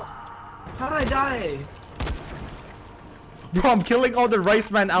fuck? How'd I die? Bro, I'm killing all the rice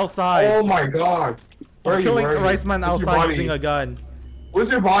men outside. Oh my god. Where are I'm you? killing Where are you? rice men Where's your outside body? using a gun. Where's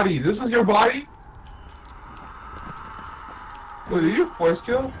your body? This is your body? Wait, did you force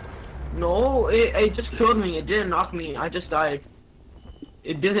kill? No, it just killed me. It didn't knock me. I just died.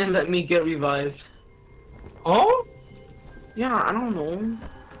 It didn't let me get revived. Oh? Yeah, I don't know.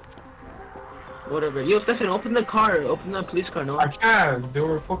 Whatever. Yo, Stefan, open the car. Open the police car, no? I can't. They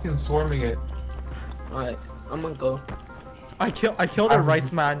were fucking swarming it. Alright, I'm gonna go. I killed a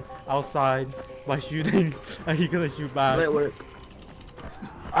rice man outside by shooting, and he gonna shoot back. Might work.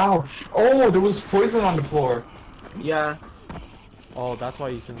 Ouch. Oh, there was poison on the floor. Yeah. Oh, that's why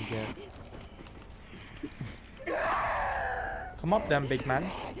you shouldn't get. Come up then, big man.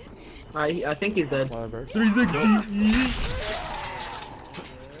 I think he's dead. Whatever. 360.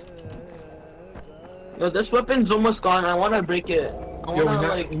 Yo, this weapon's almost gone. I wanna break it. I Yo,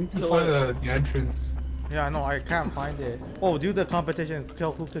 wanna we need to kill find it. the entrance. Yeah, I know. I can't find it. Oh, do the competition.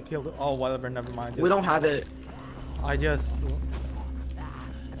 Kill who could kill. Oh, whatever. Never mind. We don't have it. I just.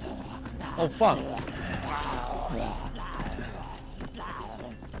 Oh fuck.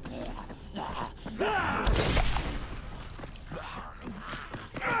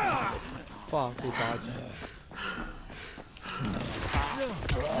 Fuck, we dodged.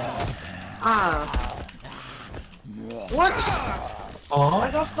 Ah. What?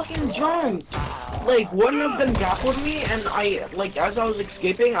 I got fucking jumped. Like, one of them grappled me, and like, as I was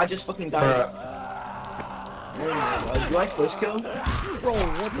escaping, I just fucking died. Oh my god, do I first kill? Bro,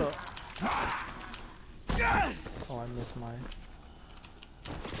 what the? Oh, I missed mine.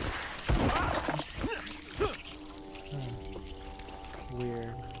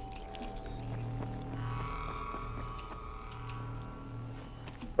 Weird.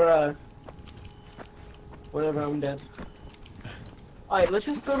 Bruh. Whatever, I'm dead. Alright, let's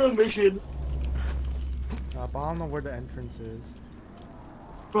just go to a mission. But I don't know where the entrance is.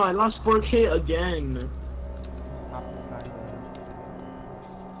 Bro, I lost 4K again. Pop this guy.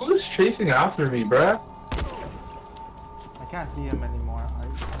 Who's chasing after me, bruh? I can't see him anymore.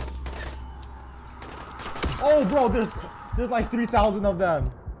 Oh, bro, there's like 3,000 of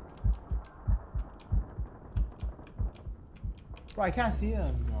them. Bro, I can't see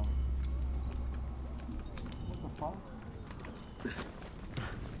him, bro. What the fuck?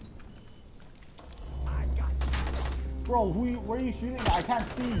 Bro, where are you shooting at? I can't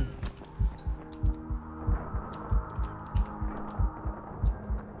see.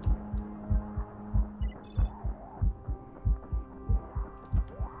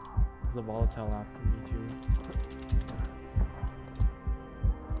 There's a volatile after me too.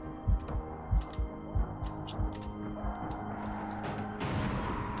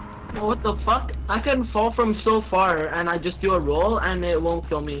 What the fuck? I can fall from so far and I just do a roll and it won't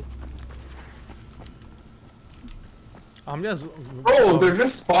kill me. I'm just. Bro, they're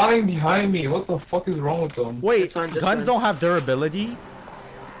just spawning behind me. What the fuck is wrong with them? Wait, Just guns don't have durability?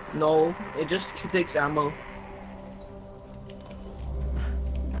 No, it just takes ammo.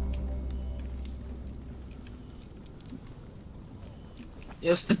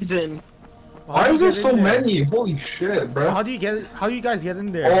 Yes, Stephen. Why are there so many? Holy shit, bro. How do you guys get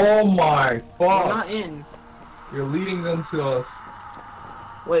in there? Oh my We're fuck. not in. You're leading them to us.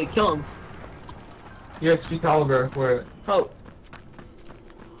 Wait, kill him. EXP caliber, where? Oh.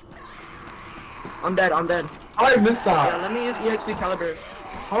 I'm dead, I'm dead. How did I miss Yeah, that? let me use EXP caliber.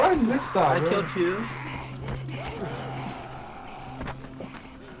 How did I miss that, I bro? killed two.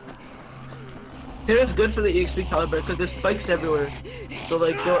 Here is good for the EXP caliber because there's spikes everywhere. So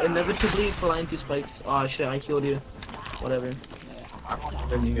like they'll inevitably fly into spikes. Oh shit, I killed you. Whatever.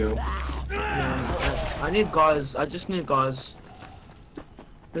 Then you. Yeah, I need gauze. I just need gauze.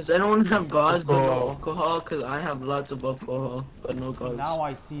 Does anyone have gauze but no alcohol? Cause I have lots of alcohol but no gauze. Now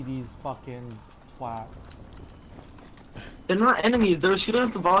I see these fucking twats. They're not enemies. They're shooting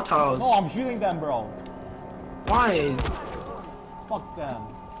at the volatiles. No, I'm shooting them, bro. Why? Fuck them.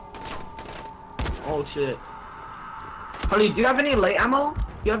 Oh shit. Harley, do you have any light ammo? Do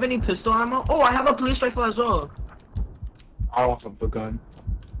you have any pistol ammo? Oh, I have a police rifle as well. I don't have the gun.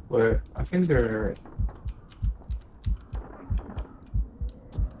 Wait, I think they're...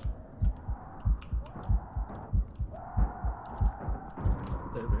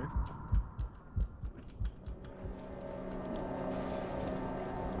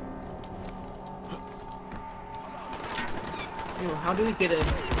 Yo, how do we get in?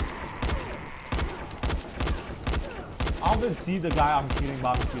 I don't even see the guy I'm shooting,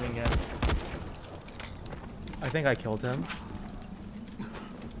 but I'm shooting him. I think I killed him.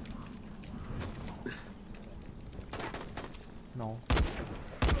 No. I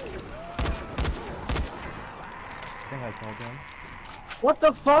think I killed him. What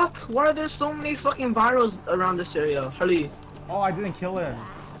the fuck? Why are there so many fucking virals around this area? Harley. Oh, I didn't kill him.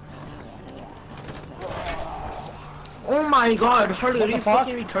 Oh my god, Harley, What are the you fuck?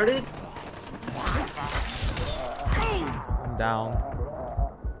 fucking retarded? I'm down.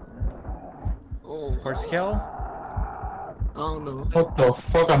 Oh, First kill? I don't know. What the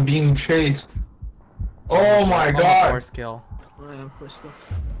fuck? I'm being chased. Oh my god. 4 skill.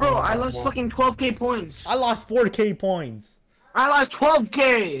 Bro, I lost fucking 12k points. I lost 4k points. I lost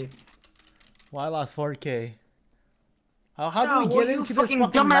 12k. Well, I lost 4k. How do we get into this fucking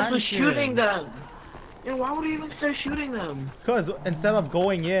dumbass was mansion? shooting them. And why would you even start shooting them? Because instead of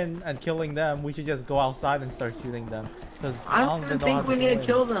going in and killing them, we should just go outside and start shooting them. I don't think we need to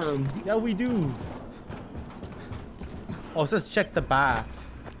kill them. Yeah, we do. Oh, it says check the back.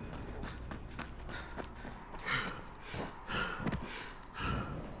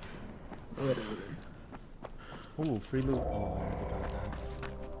 Ooh, free loot. Oh, I already got that.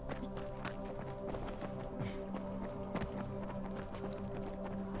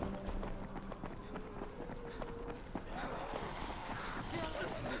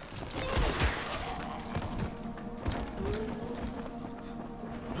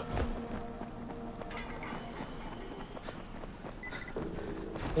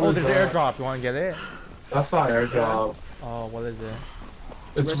 Oh, there's an airdrop. You want to get it? That's not airdrop. Oh, what is it?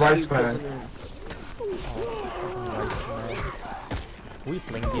 It's rice man. We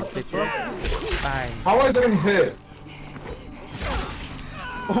fling these bitches. Bang. How am I getting hit?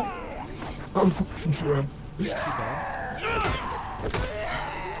 I'm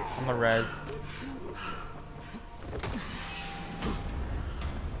a res.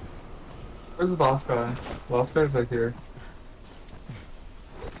 Where's the last guy? Last guy's right here.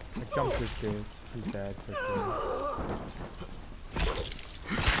 I jumped this dude. He's dead for sure.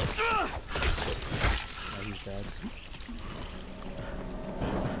 Oh, he's dead.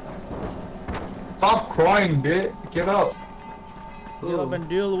 Stop crying, bitch. Get up. Get up and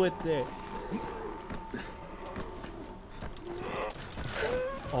deal with it.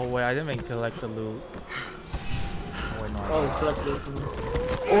 Oh wait, I didn't even collect the loot. Oh wait, no. Oh, collect loot.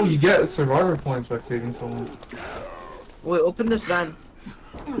 Oh, you get survivor points by saving someone. Wait, open this van.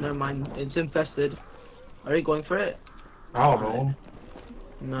 Never mind, it's infested. Are you going for it? I don't know.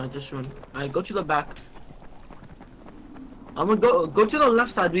 No, just run. Alright, go to the back. I'm gonna go to the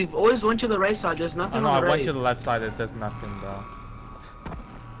left side. We've always went to the right side. There's nothing on the right. I went to the left side. It does nothing though.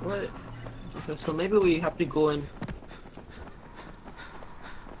 What? Okay, so maybe we have to go in.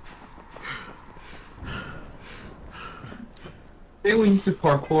 I think we need to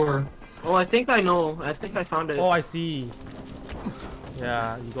parkour. Oh, I think I know. I think I found it. Oh, I see.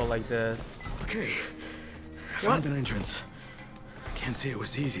 Yeah, you go like this. Okay, I found an entrance. Can't say it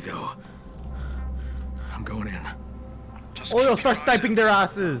was easy though. I'm going in. Oh, you'll start sniping their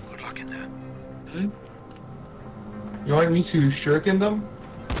asses. Hmm? You want me to shuriken them?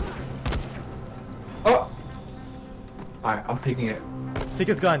 Oh! Alright, I'm taking it. Take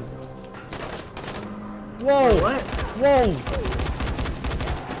his gun. Whoa! What? Whoa!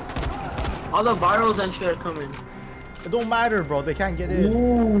 All the virals and shit are coming. It don't matter, bro. They can't get in.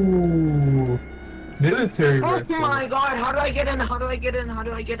 Ooh! Military Oh rifle. my god, how do I get in? How do I get in? How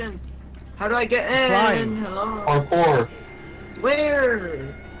do I get in? How do I get in? Climb. Hello? Parkour.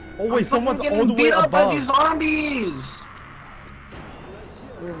 Where? Oh wait, someone's getting all the way beat up by above. these zombies!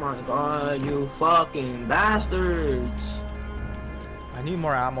 Oh my god, you fucking bastards! I need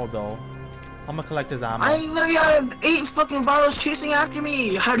more ammo though. I'm gonna collect his ammo. I literally have 8 fucking virals chasing after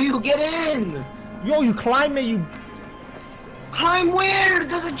me! How do you get in? Yo, you climb it, you... Climb where?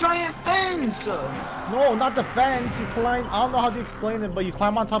 There's a giant fence! No, not the fence. You climb... I don't know how to explain it, but you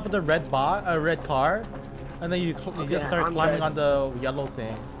climb on top of the red car. And then you just start climbing on the yellow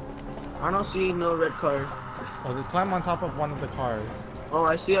thing. I don't see no red car. Oh, just climb on top of one of the cars. Oh,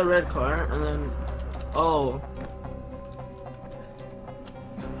 I see a red car, and then... Oh.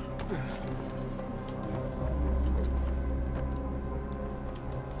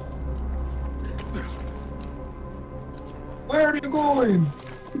 Where are you going?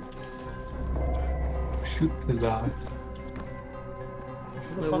 Shoot his ass.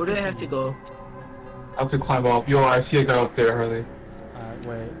 Wait, where do I have to go? I have to climb up. Yo, I see a guy up there, Harley.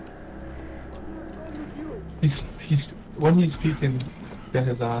 Wait. When he's peeking, get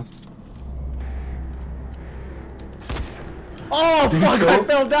his ass. Oh fuck! I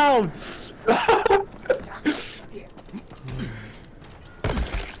fell down. Oh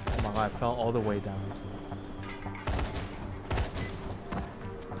my god! I fell all the way down.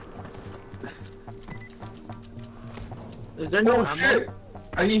 Is there no ammo? Shit!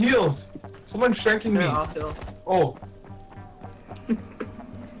 I need heals. Someone's shanking me. I'll heal. Oh.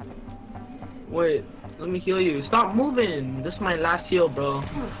 Wait, let me heal you. Stop moving. This is my last heal, bro.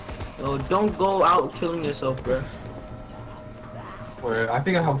 Yo, don't go out killing yourself, bro. Wait, I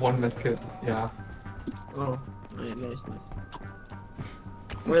think I have one medkit. Yeah. Oh, nice, nice.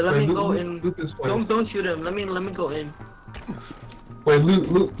 Wait, let me go in. Loot this place. Don't shoot him. Let me go in. Wait,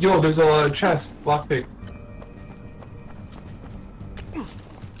 loot. Yo, there's a chest. Lockpick.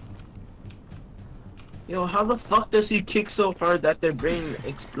 Yo, how the fuck does he kick so hard that their brain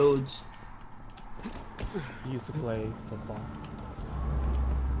explodes? He used to play football.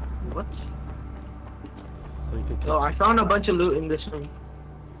 What? So you could kick. Oh, I found a bunch of loot in this room.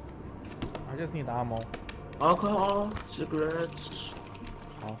 I just need ammo. Alcohol, cigarettes.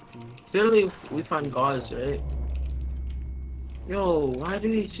 Coffee. Clearly, we found gauze, right? Yo, why do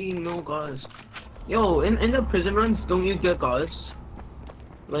we see no gauze? Yo, in the prison runs, don't you get gauze?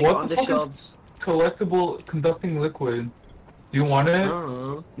 Like What on the the fuck shelves. Collectible conducting liquid. Do you want it?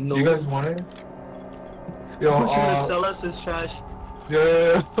 No. Do you guys want it? Yo, Who's gonna sell us this trash?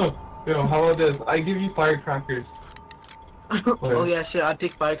 Yeah. Yo, how about this? I give you firecrackers. Oh yeah, shit, I'll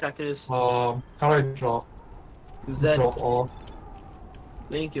take firecrackers. How do I drop? Zed. Drop all.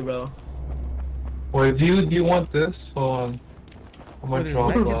 Thank you, bro. Wait, do you want this? Hold on. I'm Oh, gonna there's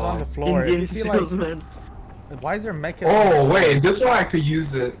drop medkits on the floor. If Indian you see like, salesman. why is there medkits? Oh wait, this one I could use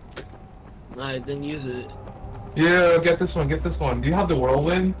it. Alright, then use it. Yeah, get this one. Get this one. Do you have the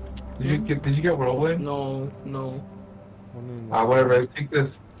whirlwind? Did you get whirlwind? No. Oh, Whatever. Take this.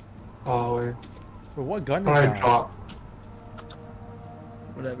 Oh wait. But what gun is How do I that? drop?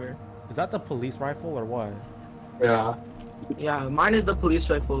 Whatever. Is that the police rifle or what? Yeah. Yeah, mine is the police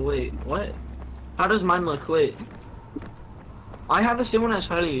rifle. Wait, what? How does mine look? Wait. I have the same one as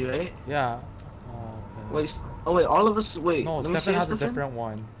Harley, right? Yeah. Oh, okay. Wait. Oh wait, all of us. Wait. No, let me Stefan see has a Stefan? different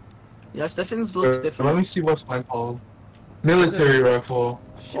one. Yeah, Stefan's looks different. Let me see what's mine called. Military rifle.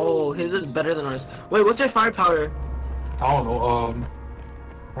 Oh, his is better than ours. Wait, what's your firepower? I don't know.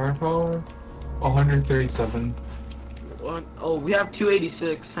 Firepower. 137. Oh, we have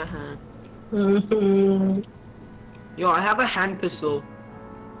 286. Yo, I have a hand pistol.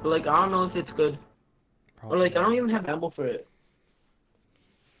 But like, I don't know if it's good. Or like, I don't even have ammo for it.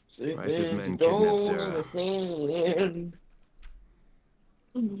 Rice's men kidnapped Sarah.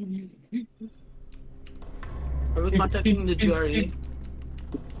 Are we contacting the GRE?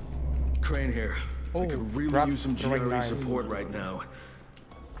 Crane here. Oh, I could really grab use some throwing GRE knives. support right now.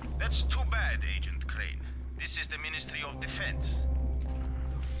 That's too bad, Agent Crane. This is the Ministry of Defense.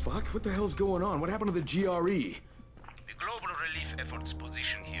 The fuck? What the hell's going on? What happened to the GRE? The global relief efforts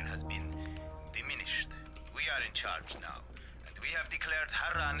position here has been diminished. We are in charge now, and we have declared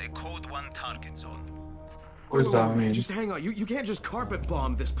Harran a Code 1 target zone. What does that mean? Just hang on. You can't just carpet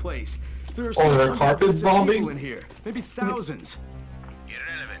bomb this place. There are Oh, still they're hundreds carpet of bombing? people in here. Maybe thousands.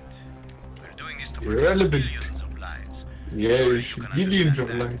 Irrelevant. We're doing this to Irrelevant. protect billions of lives. Yeah, Surely you can billions of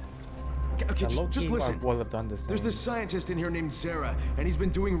understand that. life. Okay, Yeah, just listen. Will have done the same. There's this scientist in here named Zara, and he's been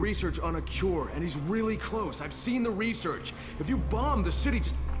doing research on a cure, and he's really close. I've seen the research. If you bomb the city,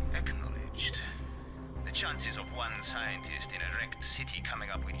 just... Acknowledged. The chances of one scientist in a wrecked city coming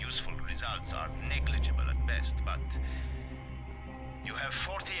up with useful results are negligible at best, but you have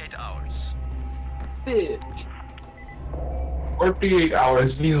 48 hours. Bitch. 48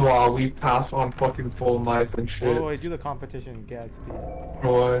 hours. Meanwhile, we pass on fucking full knife and shit. Oh, wait, do the competition. Get XP.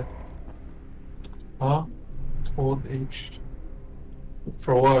 For what? Huh? Hold H.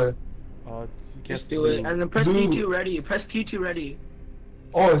 For what? Just do it. And then press Loot. T2 ready. Press T2 ready.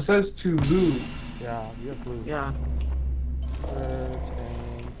 Oh, it says to loot. Yeah, you have blue. Yeah.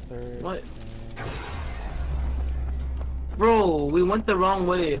 Third. What? Bro, we went the wrong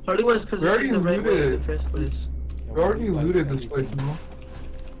way. Probably was because we already went the right way in looted. the first place. We already looted this place, no?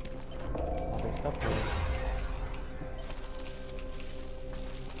 Oh, there's stuff there.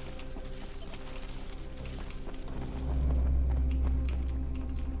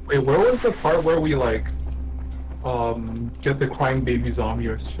 Wait, where was the part where we like, get the crying baby zombie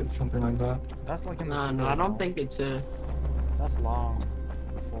or shit, something like that? That's like in the No, sewer, I don't think it's That's long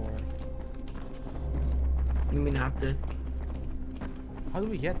before. You mean after? How do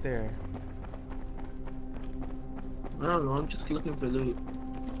we get there? I don't know, I'm just looking for loot.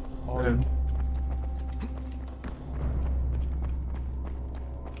 Oh, Yeah.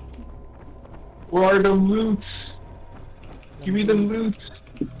 Where are the loots? Give me the loot.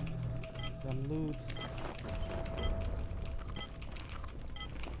 some loot.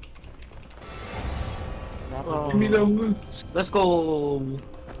 Oh. Give me the loot. Let's go.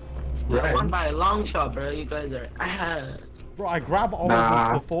 Right. One by a long shot, bro. You guys are ass. Bro, I grabbed all Nah.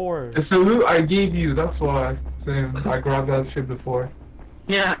 of these before. It's the loot I gave you, that's why. Same. I grabbed that shit before.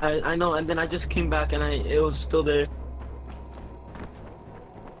 Yeah, I know. And then I just came back and it was still there.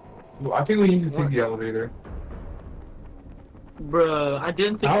 I think we need to take the elevator. Bruh, I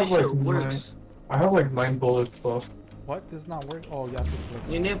didn't think I this have shit like works. I have like 9 bullets left. What? This is not working? Oh, you have to click.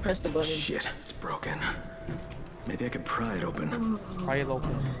 You need to press the button. Shit, it's broken. Maybe I could pry it open. Try it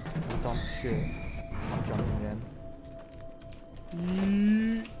open. Dumb shit. I'm jumping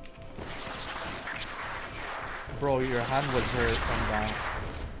in. Bro, your hand was hurt from that.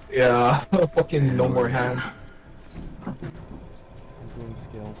 Yeah, fucking no more hand. I'm doing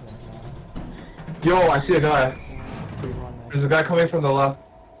skills right now. Yo, I see a guy. There's a guy coming from the left.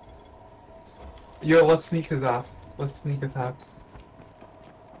 Yo, let's sneak his ass. Let's sneak attack.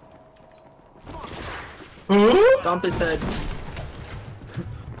 Dump his head.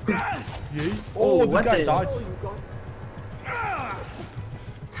 Oh, this guy dodged.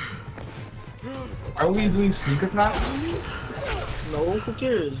 Are we doing sneak attack? No, who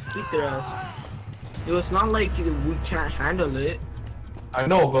cares? Beat their ass. Yo, it's not like we can't handle it. I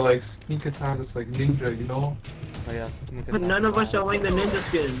know, but like sneak attack is like ninja, you know? Oh, yeah, But none of us are wearing the ninja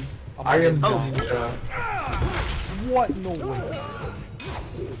skin. I am Oh. ninja. What? No way.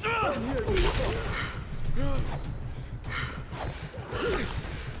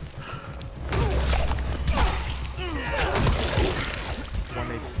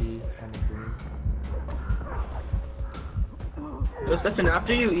 Yo, Stefan,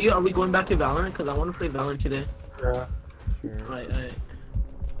 after you eat, are we going back to Valorant? Because I want to play Valorant today. Yeah. Sure. Alright.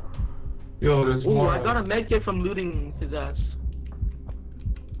 Yo, there's Ooh, more. I got a med kit from looting his ass.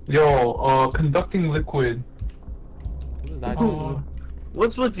 Yo, conducting liquid. What does that Ooh. do?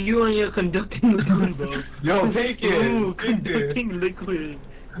 What's with you and your conducting liquid, bro? Yo, take it. Ooh, Take it. conducting liquid.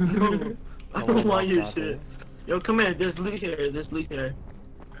 Yo, I don't want your shit. Yo, come here. There's loot here. There's loot here.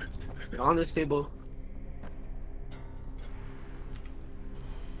 On this table.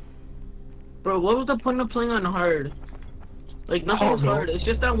 Bro, what was the point of playing on hard? Like, nothing was hard. It's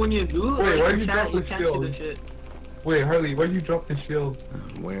just that when you loot, Wait, like, why you you can't drop do the the shield? shit. Wait, Harley, why you drop the shield?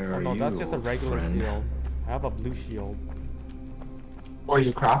 Where Oh are no, you, that's just a old regular friend? shield. I have a blue shield. Oh,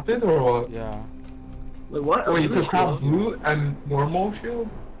 you crafted or what? Yeah. Wait, what? Oh, you Blue could craft shield? blue and normal shield?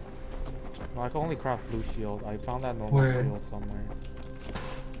 No, I can only craft blue shield. I found that normal Where? shield somewhere.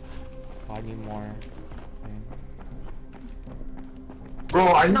 I need more. thing. Bro,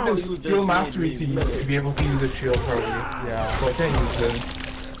 I need No, the you skill just mastery need to be able to use the shield, Harley. Yeah. So I can't use this.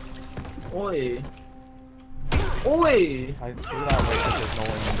 Oi. Oi! I do that way because there's no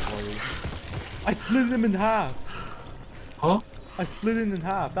inventory. I split him in half! Huh? I split him in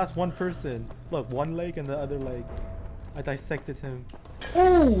half. That's one person. Look, one leg and the other leg. I dissected him.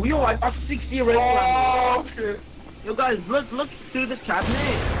 Oh, yo, I got 60 rifle ammo. Oh, shit. Yo, guys, look through this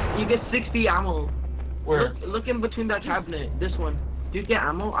cabinet. You get 60 ammo. Where? Look in between that cabinet. This one. Do you get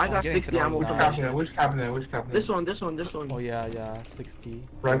ammo? I got getting 60 ammo thrown from now. that shit. Which cabinet? Which cabinet? This one. Oh yeah, 60.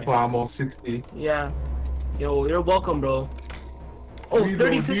 Rifle ammo, 60. Yeah. Yo, you're welcome, bro. Oh, Reload,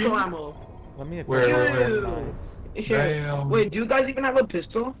 30 dude. pistol ammo. Let me Where? Ew. knives. Here. Damn. Wait, do you guys even have a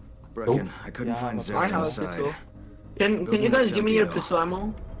pistol? Brecken, I couldn't Yeah, find I Zara have a inside. pistol. Can you Building guys looks give me your empty, though. pistol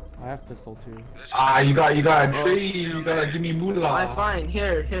ammo? I have pistol too. You got Oh. trade. You gotta give me moolah. Alright, fine.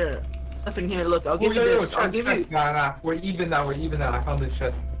 Here. Nothing here. Look, I'll give you Yo, this. I'll give you. Nah. We're even now. I found this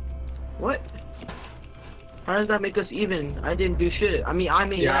shit. What? How does that make us even? I didn't do shit. I mean,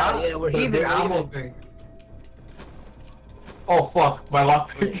 yeah, we're the even. big We're ammo even. thing. Oh fuck, my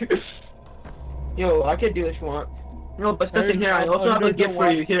lockpick. Yo, I can do this if you want. No, but Stefan, here, I also have a gift for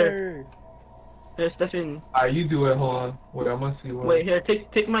you. Here, Stefan. You do it. Hold on. Wait, I must see what. Wait, here,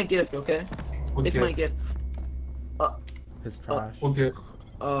 take my gift, okay? Take my gift. It's trash. Okay.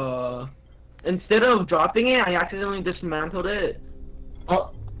 Instead of dropping it, I accidentally dismantled it.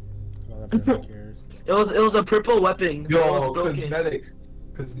 Oh, Whatever, who cares? It was a purple weapon. It was yo, broken.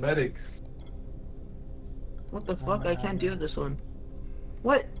 cosmetics. What the fuck? I can't do this one.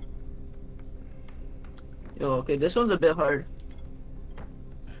 What? Yo, okay, this one's a bit hard.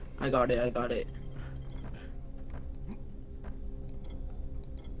 I got it.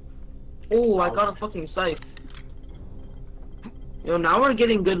 Oh, I got a fucking scythe. Yo, now we're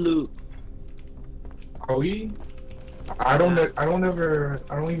getting good loot. Are we? I don't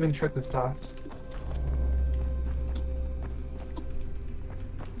even check the stats.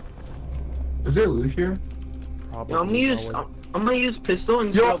 Is there loot here? Probably, Yo, I'm gonna use pistol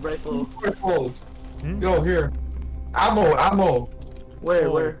and Yo, rifle. rifles. Hmm? Yo, here. Ammo.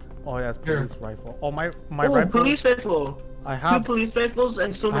 Where? Oh yeah, it's Here. police rifle. Oh my Oh, rifle. police rifle. I 2 have police rifles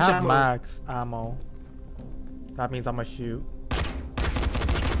and so I much have ammo. max ammo. That means I'm gonna shoot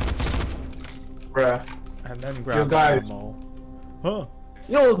Bruh. and then grab the guys. ammo. Huh?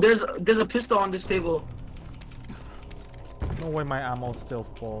 Yo, there's a pistol on this table. No way, my ammo's still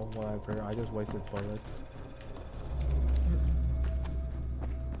full. Whatever. I just wasted bullets.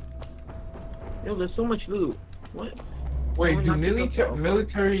 Yo, there's so much loot. What? Wait, Oh, do not pistol.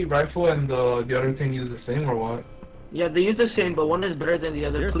 military rifle and the other thing use the same or what? Yeah, they use the same, but one is better than the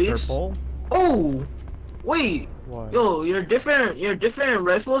other. There's Please. purple. Oh, wait. What? Yo, your different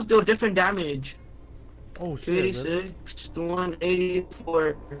rifles do different damage. Oh shit. 286,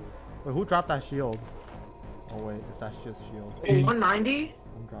 184. Wait, who dropped that shield? Oh wait, is that just shield? 190?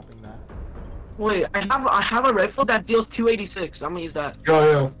 I'm dropping that. Wait, I have a rifle that deals 286. I'm gonna use that.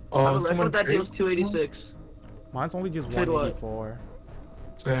 Yeah. I have a rifle that deals 286. Mine's only just Trade what? 184.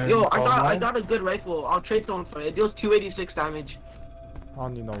 Yo, I got a good rifle. I'll trade someone for it. It deals 286 damage. I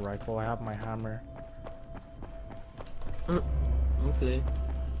don't need no rifle. I have my hammer. Okay.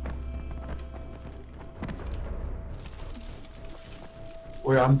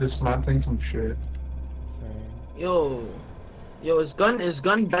 Wait, I'm dismantling some shit. Same. Yo, is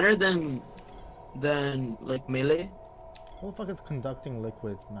gun better than like melee? What the fuck is conducting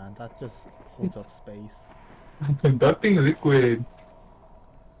liquids, man? That just holds up space. Conducting liquid.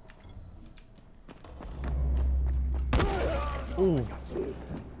 Ooh.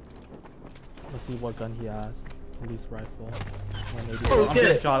 Let's see what gun he has. Police rifle. 180. Oh, I'm shit.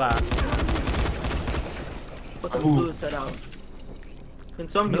 getting shot at. Put some blue set out. Can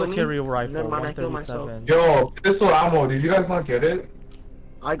some heal me? Military rifle. Never mind, I killed myself. 137. Yo, pistol ammo. Did you guys not get it?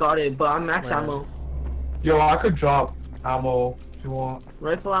 I got it, but I'm max Where? ammo. Yo, I could drop ammo if you want.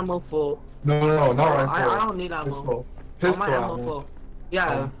 Rifle ammo full. No, not rifle. I don't need ammo. Pistol. All Pistol my ammo ammo. full.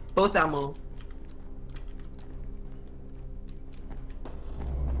 Yeah, both ammo.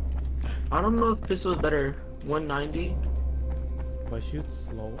 I don't know if pistol is better. 190. But shoots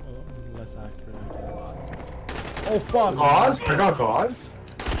slow, less accurate, I guess. Oh fuck! Gauze? I got gauze?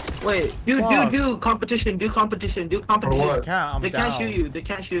 Wait, do competition, do competition. For what? I'm They down. can't shoot you, they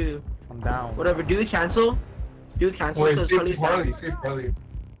can't shoot you. I'm down. Whatever, do cancel. Do cancel, Wait, so it's save probably Harley, save Harley.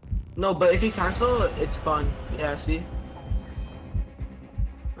 No, but if you cancel, it's fun. Yeah, see?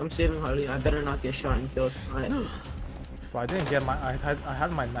 I'm saving Harley, I better not get shot and killed. Alright. But I didn't get my. I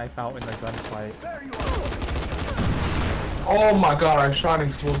had my knife out in the gunfight. Oh my god, I shot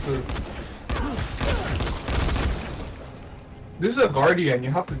explosive. This is a guardian, you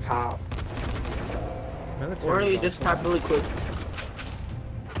have to tap. Or you just tap really quick.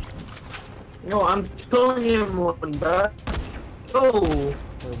 Yo, I'm killing him one, bruh. Yo!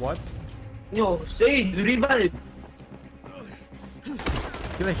 Wait, what? Yo, Sage, revive!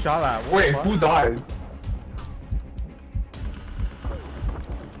 Getting shot at. What Wait, the fuck? who died?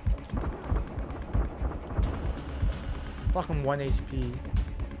 Fucking 1 HP.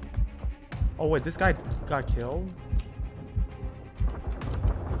 Oh wait, this guy got killed?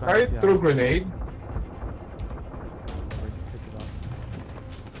 I threw a grenade.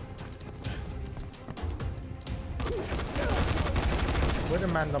 Where the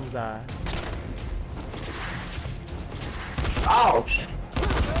randoms at? Ouch!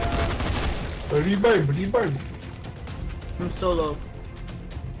 Revive. I'm solo.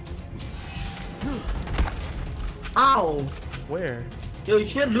 Ow! Where? Yo, you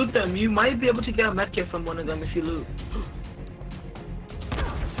should loot them. You might be able to get a medkit from one of them if you loot.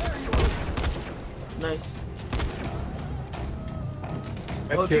 Nice.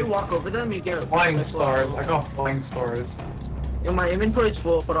 Oh, if you walk over them, you get Flying stars. I got flying stars. Yo, my inventory is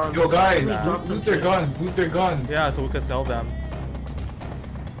full, but Yo guys, drop loot their guns, loot their guns. Yeah, so we could sell them.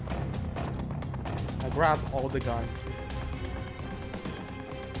 I grabbed all the guns.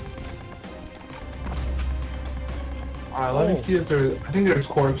 Alright, let me see if there's. I think there's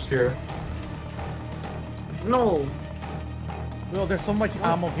corpse here. No. Yo, there's so much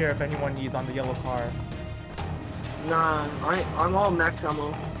ammo here if anyone needs on the yellow car. Nah, I'm all max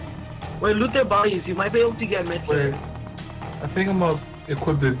ammo. Wait, loot their bodies. You might be able to get medkit. Wait. I think I'm gonna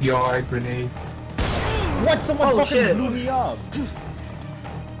equip the DRI grenade. What? Someone fucking shit. blew me up!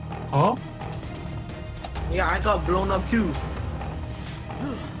 Huh? Yeah, I got blown up too.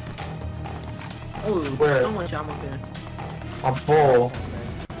 Oh, Where? so much ammo there. I'm full.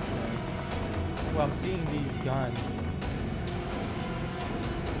 Well, I'm seeing these guns.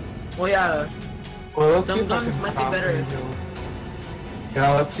 Oh yeah, Well, let's some see if I guns can might be craft better. any.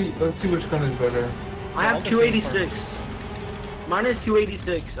 Yeah, let's see which gun is better. I have 286. Mine is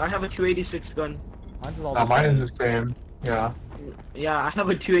 286. I have a 286 gun. Mine's all the Mine same. is the same. Yeah. Yeah, I have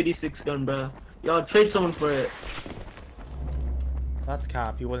a 286 gun, bro. Yo, trade someone for it. That's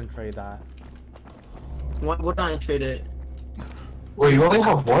cap. You wouldn't trade that. Why would I trade it? Wait, you only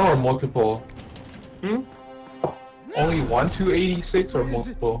have one or multiple? Hmm? Only one 286 or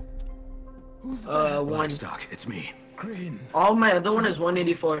multiple? Who's One. Blackstock, it's me. Crane? All my other one is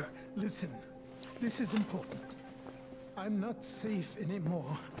 184. Listen, this is important. I'm not safe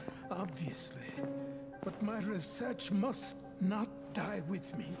anymore, obviously. But my research must not die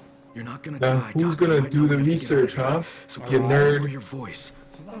with me. You're not gonna Then die. who's Doc. gonna Right do now the we have to get out of research, here. huh? So You please nerd. lower your voice.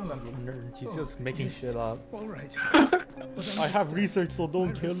 She's not even a nerd. She's just making yes. shit up. All right. I have research, so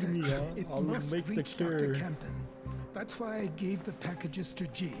don't kill me. Research, Huh? it I'll must make the reach Dr. cure. Camden. That's why I gave the packages to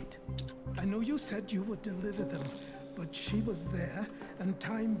Jade. I know you said you would deliver them, but she was there, and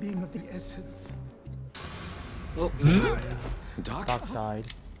time being of the essence. Oh, Doc? Doc died.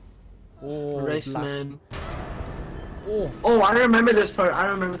 Oh, race black. man. Oh, Oh, I remember this part. I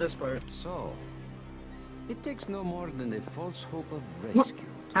remember this part. So, it takes no more than a false hope of rescue.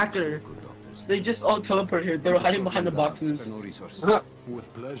 Hacker. They just all teleport here. They were hiding behind the boxes.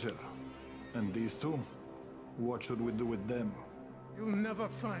 With pleasure. And these two? What should we do with them? You'll never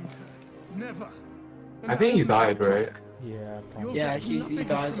find her. Never. I think he died, right? yeah, probably. You'll Yeah, get he nothing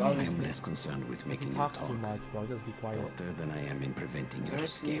dies. from I me. am less concerned with He making you talks talk, too much, bro. Just be quiet. doctor, than I am in preventing your I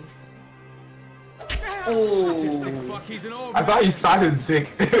escape. Oh, I thought he shot his dick.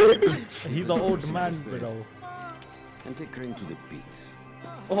 He's an old man, bro. And take her into the pit.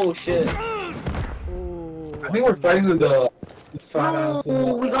 oh shit. Oh, I think we're fighting with the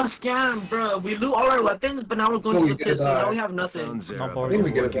Oh, we got scammed, bro. We loot all our weapons, but now we're going Oh, to we the get pit, so that. now we have nothing. Found Zara I think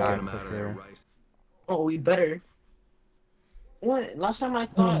we before get it kicking him back out of for there, sure. right? Oh, we better. What? Last time I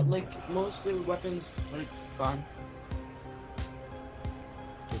thought, like, most of the weapons were gone.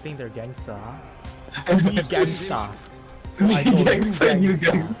 you think they're gangsta, huh? and Be gangsta. I you told you gangsta, you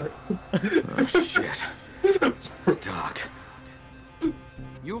gangsta. gangsta. Oh shit. Doc.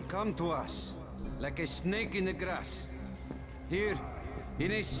 You come to us like a snake in the grass. Here,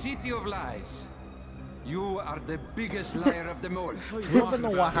 in a city of lies. You are the biggest liar of them all. You don't even know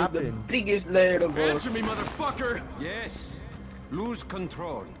what happened. Biggest layer of gold. Answer me, motherfucker! Yes, lose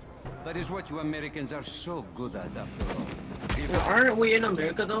control. That is what you Americans are so good at, after all. Well, aren't we in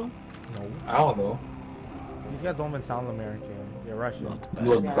America though? No. I don't know. These guys don't even sound American. They're Russian.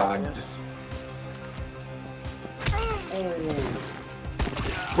 Look bad.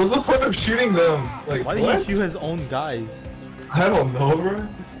 What's the point of shooting them? Like, Why did what? he shoot his own guys? I don't know, bro.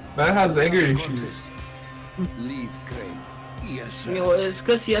 Man has anger issues. Corpses. Leave grave. Yes, sir. Yo, it's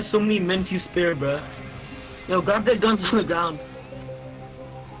because he has so many men to spare, bro. Yo, grab their guns on the ground.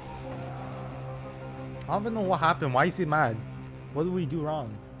 I don't even know what happened. Why is he mad? What did we do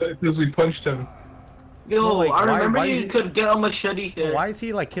wrong? Because we punched him. Yo, No, like, I remember why you he- could get a machete here. Why is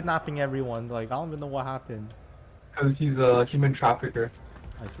he like kidnapping everyone? Like, I don't even know what happened. Because he's a human trafficker.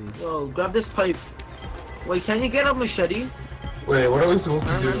 I see. Yo, grab this pipe. Wait, can you get a machete? Wait, what are we supposed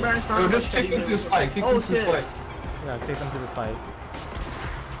I to do? remember I found Yo, a just kick machete him to his there. fight. Kick Oh, him to his shit. fight. Yeah, take them to the fight.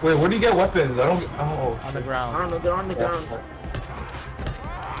 Wait, where do you get weapons? I don't. Oh. On the I ground. don't know, they're on the ground.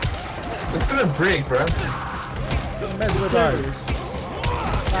 It's gonna break, bro. Don't mess with us.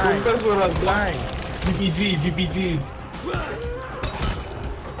 Don't mess with us. Bang. GPG, GPG.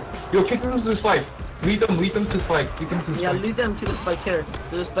 Yo, kick him to this fight. Lead them to this fight. Lead them to this Yeah, fight. lead them to the spike here.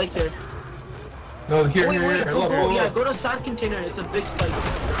 To the spike here. No, here, Wait, here, wait, here. go, Look, go, look, yeah, look. go to side container. It's a big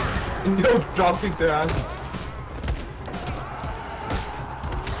spike. Yo, drop kick their ass.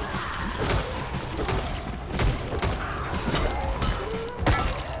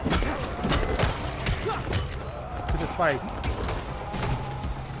 To the spike.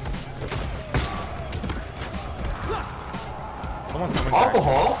 Someone's coming back.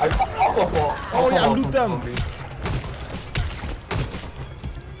 Alcohol? I got alcohol. Oh, yeah, Alcohol loot from them. somebody.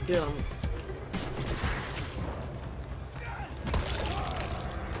 Yeah.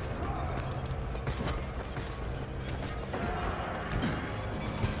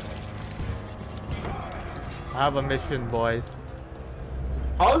 I have a mission, boys.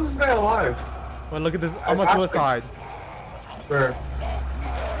 How is this guy alive? Well, look at this. I'm a suicide. Where?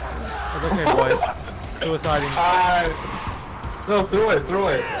 It's okay, boys. Suiciding. No, throw it, throw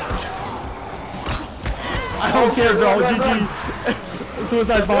it. I don't care, bro. GG.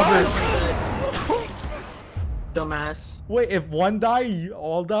 Suicide bomber. Dumbass. Wait, if one die, you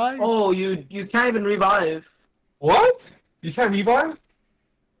all die? Oh, you can't even revive. What? You can't revive?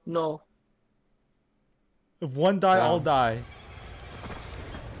 No. If one die, all die.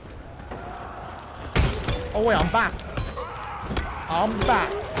 Oh wait, I'm back. I'm back.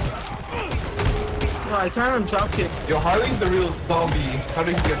 No, I can't even drop kick. Yo, Harley's the real zombie. How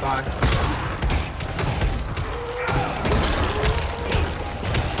did he get back?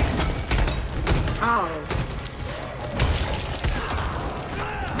 Ow.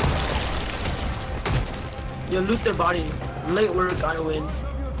 You loot their body. Late work, I win.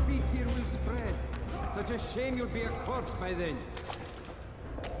 Your feet here will spread. Such a shame you'll be a corpse by then.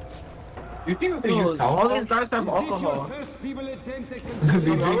 You think that they Yo, use all these alcohol? guys have alcohol. first feeble attempt at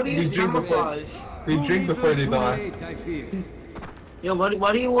They Why would you use drink before, camouflage? they drink before they die. I fear. Yo, why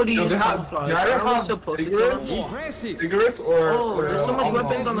do you Yo, use they have, camouflage? they either Aren't we have supposed to cigarettes, kill them? Impressive. cigarettes or, Oh, there's so much alcohol.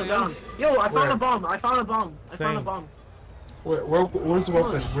 weapons on the ground. Yo, I found Where? a bomb. I found a bomb. I found a Same. bomb. Where's the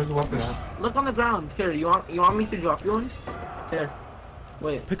weapon? Where's the weapon at? Look on the ground. Here, you want me to drop you one? Here.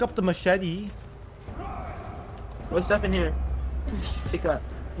 Wait. Pick up the machete. What's up in here? Pick up.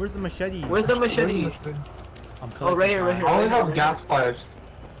 Where's the machete? Where's the machete? Oh, right here, right here. I only have gas flash.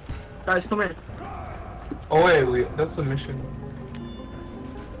 Guys, come here. Oh wait, that's the mission.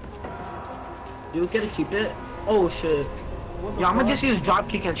 You get to keep it? Oh shit. Yo, I'm gonna just use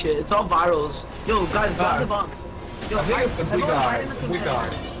dropkick and shit. It's all virals. Yo, guys, grab the bomb. Yo, I think it's the big guy. The big guy.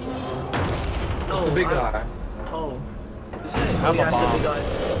 No, the big guy. Oh. Have a bomb.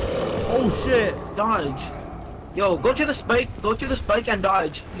 Oh shit. Dodge. Yo, go to the spike. Go to the spike and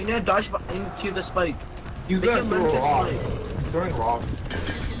dodge. You need to dodge into the spike. He's gonna throw a rock. He's throwing rocks.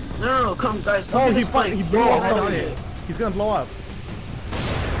 No, come guys. Oh, he blew up something. He's gonna blow up.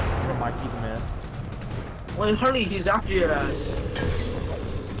 From my keep man. Well, hurry, he's after your ass.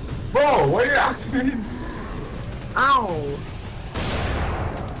 Bro, what are you after me? Ow.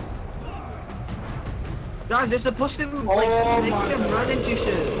 Guys, they're supposed to make him run into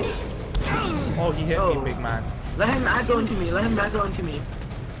shit. Oh, he hit me, big man. Let him aggro into me. Let him aggro into me.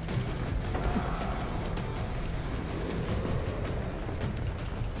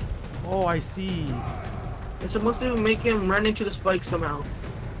 Oh, I see. It's supposed to make him run into the spike somehow.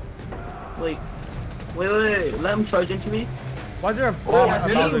 Like, wait. Let him charge into me. Why is there a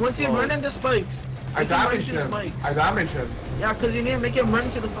bomb? Once you run into spikes. I damaged him. I damaged him. Yeah, because you need to make him run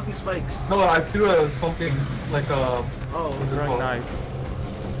into the fucking spikes. No, I threw something like a... Oh, throwing knife.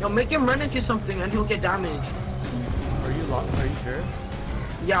 Yo, make him run into something and he'll get damaged. Are you sure?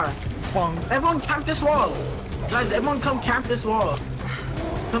 Yeah. Bong. Everyone camp this wall. Guys, everyone come camp this wall.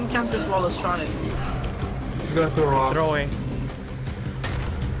 Come camp this wall, let's try it. He's gonna throw a rock. Throwing.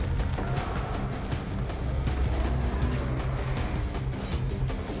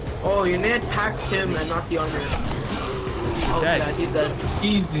 Oh, you need to attack him and not the armor. Oh, dead. Yeah, he's dead.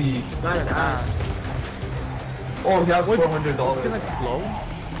 Easy. Nice ass. Oh, he has $400. It's gonna explode?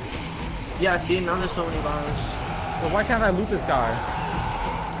 Yeah, see, now there's so many bombs. Well, why can't I loot this guy?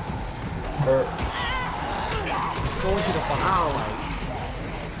 Go into the fucking Ow.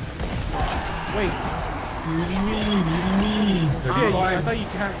 Wait. Shit, I thought you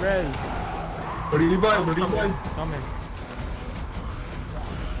can't res. What do you buy? Coming.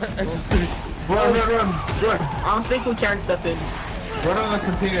 Run. I don't think we can step in. Run on the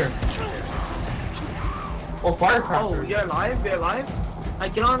container. Oh, firecracker. Oh, you're alive? You're alive?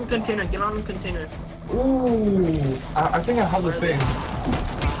 Get on the container. Ooh, I think I have the thing.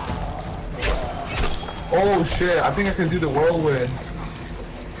 Oh shit, I think I can do the whirlwind.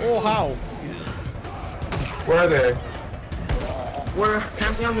 Oh, how? Where are they? We're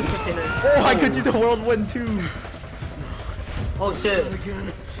camping on the container. Oh, I could do the whirlwind too. Oh shit.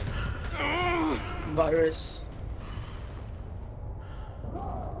 Virus.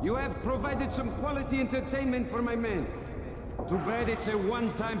 You have provided some quality entertainment for my men. Too bad it's a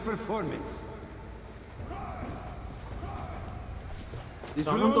one-time performance. This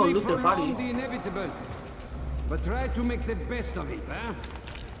will only prolong the inevitable. But try to make the best of it, huh?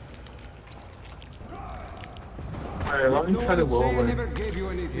 Alright, let me try the whirlwind. I never gave you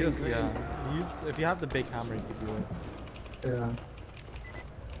anything. Yeah. If you have the big hammer, you can do it. Yeah.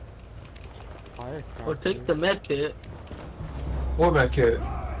 Or take the med kit. What med kit?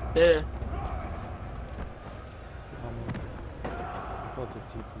 Yeah.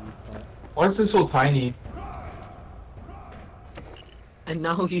 Why is this so tiny? And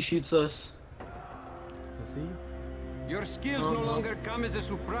now he shoots us. See? Your skills no longer come as a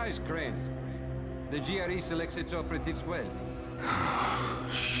surprise, Crane. The GRE selects its operatives well.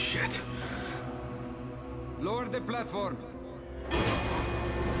 Shit. Lower the platform.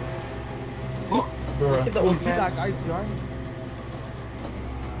 Oh, look at the old See man. that guy's gun?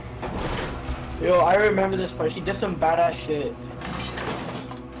 Yo, I remember this part. He did some badass shit.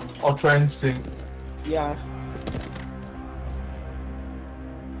 Ultra instinct. Yeah.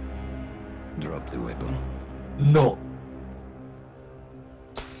 Drop the weapon. No.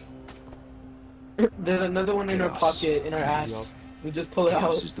 There's another one in our pocket, in our ass. We just pull it out.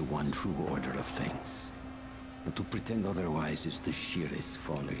 Chaos is the one true order of things. But to pretend otherwise is the sheerest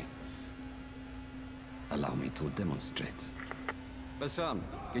folly. Allow me to demonstrate. Bassam,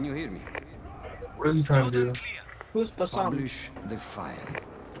 can you hear me? What is he trying to do? Who's Bassam? Publish the file.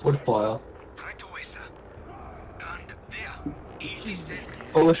 What file? Right away, sir. And there, easy said.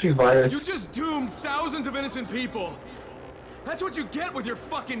 Publishing virus. You just doomed thousands of innocent people! That's what you get with your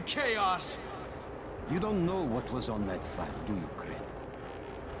fucking chaos! You don't know what was on that file, do you, Crane?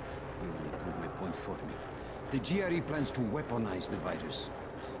 You only prove my point for me. The GRE plans to weaponize the virus,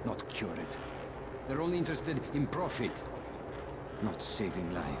 not cure it. They're only interested in profit. not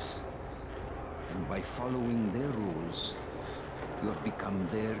saving lives. And by following their rules, you have become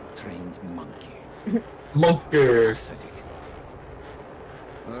their trained monkey. Monkey. Pathetic.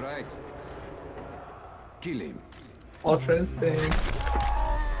 All right. Kill him. Ultra instinct.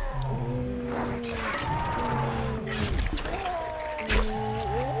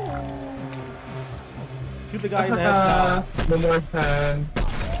 Shoot the guy in the head now. No more time.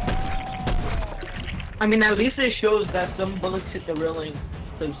 I mean, at least it shows that some bullets hit the railing.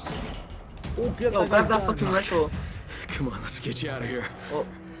 So, Oh, get yo, grab that fucking Doc. rifle. Come on, let's get you out of here. Oh,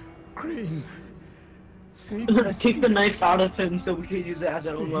 Crane, save take the knife out of him so we can use it as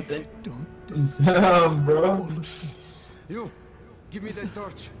our own weapon. Don't deserve Damn, bro. all of this. You, give me that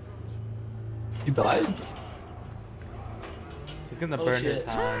torch. He died? He's gonna Oh, burn shit.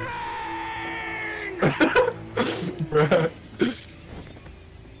 his hand. Bruh.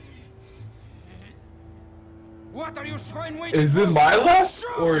 What are you swine waiting Is for? it my left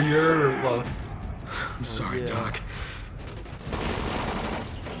or your left? I'm sorry, yeah. Doc.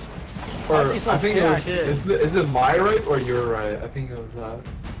 Or he's I so think it was, shit. is it my right or your right? I think it was that.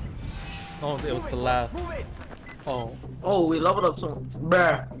 Oh, it was the left. Oh. Oh, we leveled up so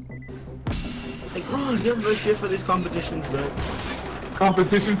bruh. Like, oh, give a shit for these competitions, bro.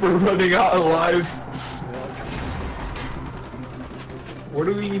 Competition for running out alive. Where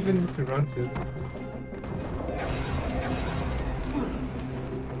do we even need to run to?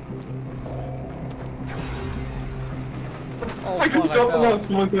 Oh, I can fuck, jump fell. on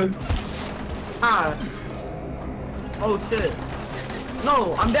someone's head. Ah. Oh shit.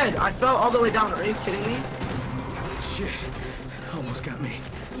 No, I'm dead. I fell all the way down. Are you kidding me? Shit. Almost got me.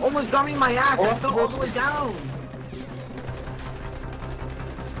 Almost got me in my ass. I fell all the way down.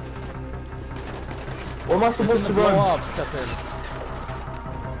 Where am I It's supposed gonna to blow run? up, Stefan.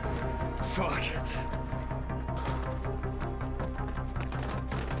 Fuck.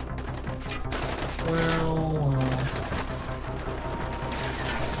 Well,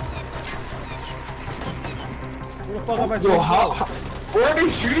 Where the fuck am I yo, supposed to how, go? where are they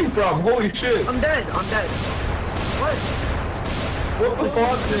shooting from? Holy shit! I'm dead. I'm dead. What? What the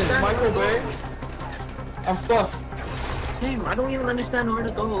fuck is Michael Bay? I'm stuck. Damn, I don't even understand where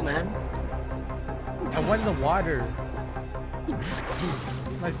to go, man. I went in the water.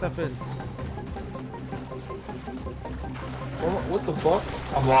 Nice stuff in. What the fuck?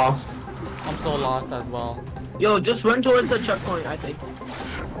 I'm lost. I'm so lost as well. Yo, just run towards the checkpoint, I think.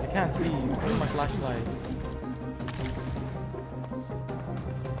 I can't see. Where's my flashlight?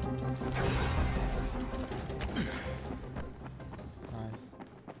 Nice.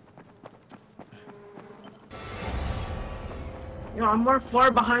 Yo, I'm more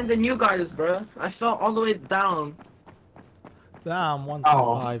far behind than you guys, bro. I fell all the way down. Damn,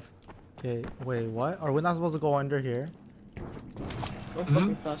 1.5. Okay, wait, what? Are we not supposed to go under here? What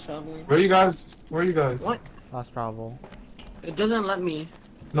fucking fast traveling? Where are you guys? Where are you guys? What? Fast travel. It doesn't let me.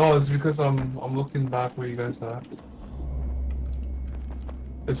 No, it's because I'm looking back where you guys are.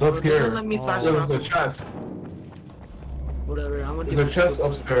 It's up It here. doesn't let me fast There's travel. a chest. Whatever, I'm gonna do There's a my chest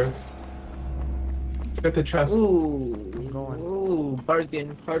upstairs. Get the chest. Ooh. I'm going. Ooh,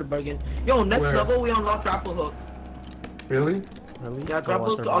 bargain. Hard bargain. Yo, next Where? level we unlock grapple hook. Really? Really? Yeah, Oh, grapple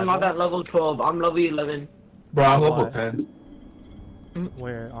hook survival? unlock at level 12. I'm level 11. Bro, I'm level Why? 10.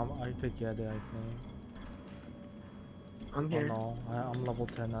 Where? I could get it, I think. I'm Oh here. no, I'm level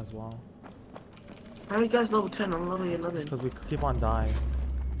 10 as well. How are you guys level 10? I'm level 11. Because we keep on dying.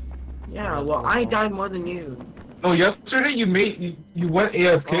 Yeah, that's well, level I 12. died more than you. No, yesterday you went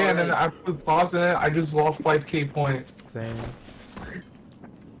AFK and then right. I put pause in it. I just lost 5k points. Same.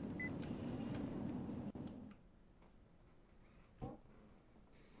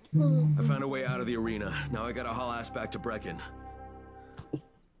 I found a way out of the arena. Now I gotta haul ass back to Brecken.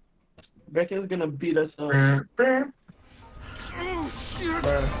 Brecken's gonna beat us up.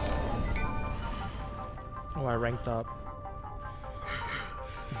 Oh, I ranked up.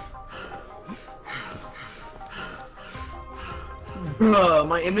 Bruh,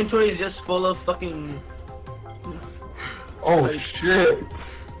 my inventory is just full of fucking... Oh shit!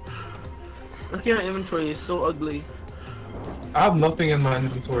 Look at your inventory, it's so ugly. I have nothing in my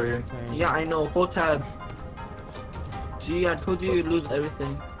inventory. Same. Yeah, I know, full tab. Gee, I told you you'd lose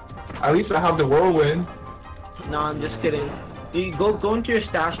everything. At least I have the whirlwind. No, I'm just kidding. You go into your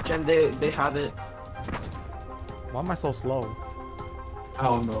stash and they have it. Why am I so slow? I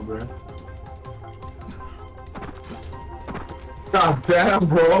don't know, bro. God damn,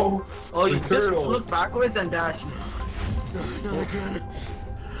 bro. Oh, you The just turtle. look backwards and dash. Not again.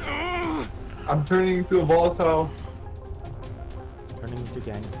 I'm turning into a volatile. Turning into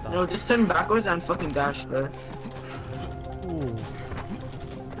gangsta. No, just turn backwards and fucking dash, bro. Ooh.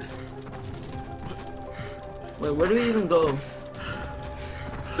 Wait, where do we even go?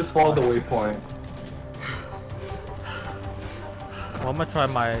 Just follow the waypoint. Well, I'm gonna try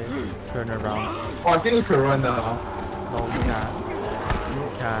my turnaround. Oh, I think we could run now. No, you can't.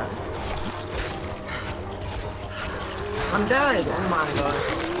 You can't. I'm dead! Oh my god.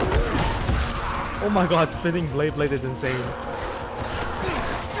 Oh my god, spinning blade is insane.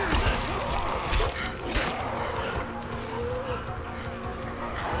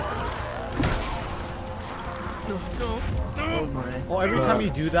 Oh my. Oh, every time you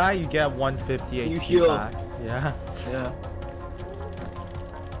do that, you get 150 You HP heal. back. Yeah. Yeah.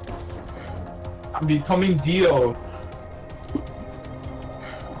 I'm becoming Dio.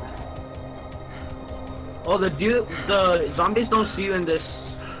 Oh, the zombies don't see you in this.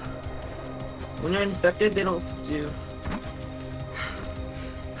 When you're infected, they don't see you.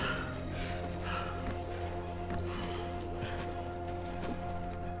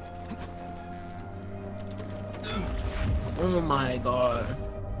 Oh my god.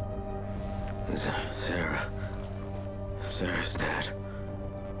 Sarah's dead.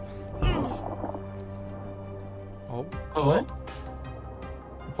 Oh. Oh, what?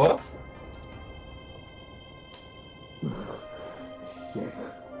 What?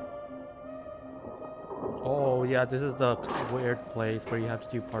 Oh yeah, this is the weird place where you have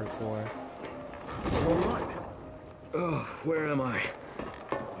to do parkour. Oh, where am I?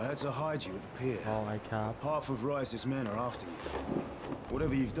 I had to hide you at the pier. Oh, I cap. Half of Rice's men are after you.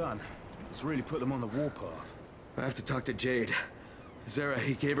 Whatever you've done, it's really put them on the warpath. I have to talk to Jade. Zara,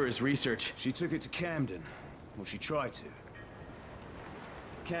 he gave her his research. She took it to Camden. Well, she tried to.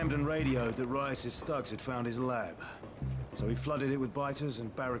 Camden radioed that Rice's thugs had found his lab. So he flooded it with biters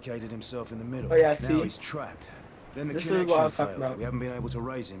and barricaded himself in the middle. Oh yeah, see? Now he's trapped. Then the This is what I connection was talking failed. about. We haven't been able to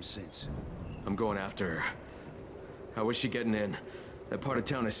raise him since. I'm going after her. How is she getting in? That part of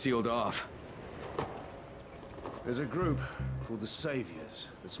town is sealed off. There's a group called the Saviors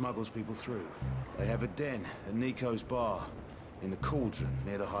that smuggles people through. They have a den at Nico's bar in the Cauldron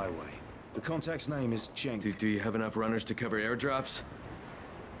near the highway. The contact's name is Jenk. Do you have enough runners to cover airdrops?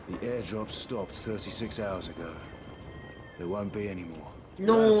 The airdrop stopped 36 hours ago. There won't be any more.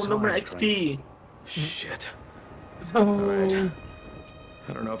 No, no more XP. Shit. Oh. Alright.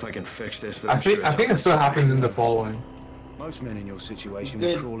 I don't know if I can fix this, but I I'm think sure it still somebody's happens in the following. Most men in your situation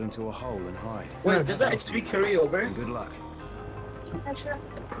Good. will crawl into a hole and hide. Wait, does that That's XP carry over? And good luck.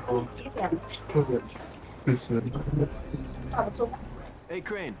 Hey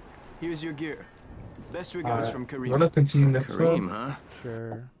Crane, here's your gear. Best regards from Kareem. Wanna continue next Kareem, one? huh?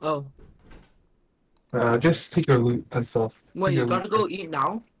 Sure. Oh. Just take your loot and stuff. Wait, Take you your gotta loot. go eat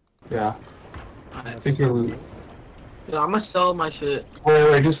now? Yeah, Alright. take your loot. Yeah, I'm gonna sell my shit.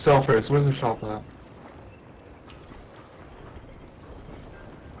 Wait, just sell first. Where's the shop at?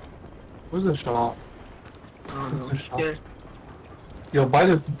 Where's the shop? I don't know. Where's the shop? Here. Yo, buy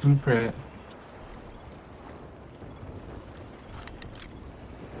the blueprint.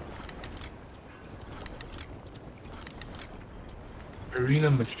 Arena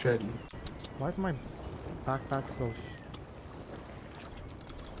machete. Why is my backpack so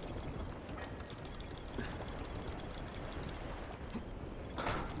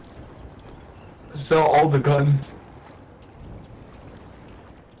Sell all the guns.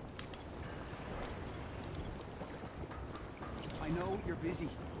 I know you're busy,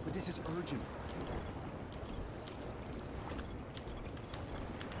 but this is urgent.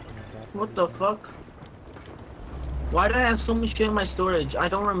 What the fuck? Why do I have so much shit in my storage? I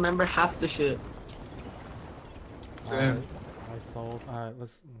don't remember half the shit. I sold. Alright,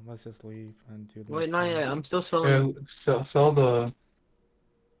 let's just leave and do this. Wait, not yet. I'm still selling. Yeah, sell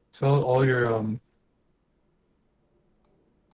all your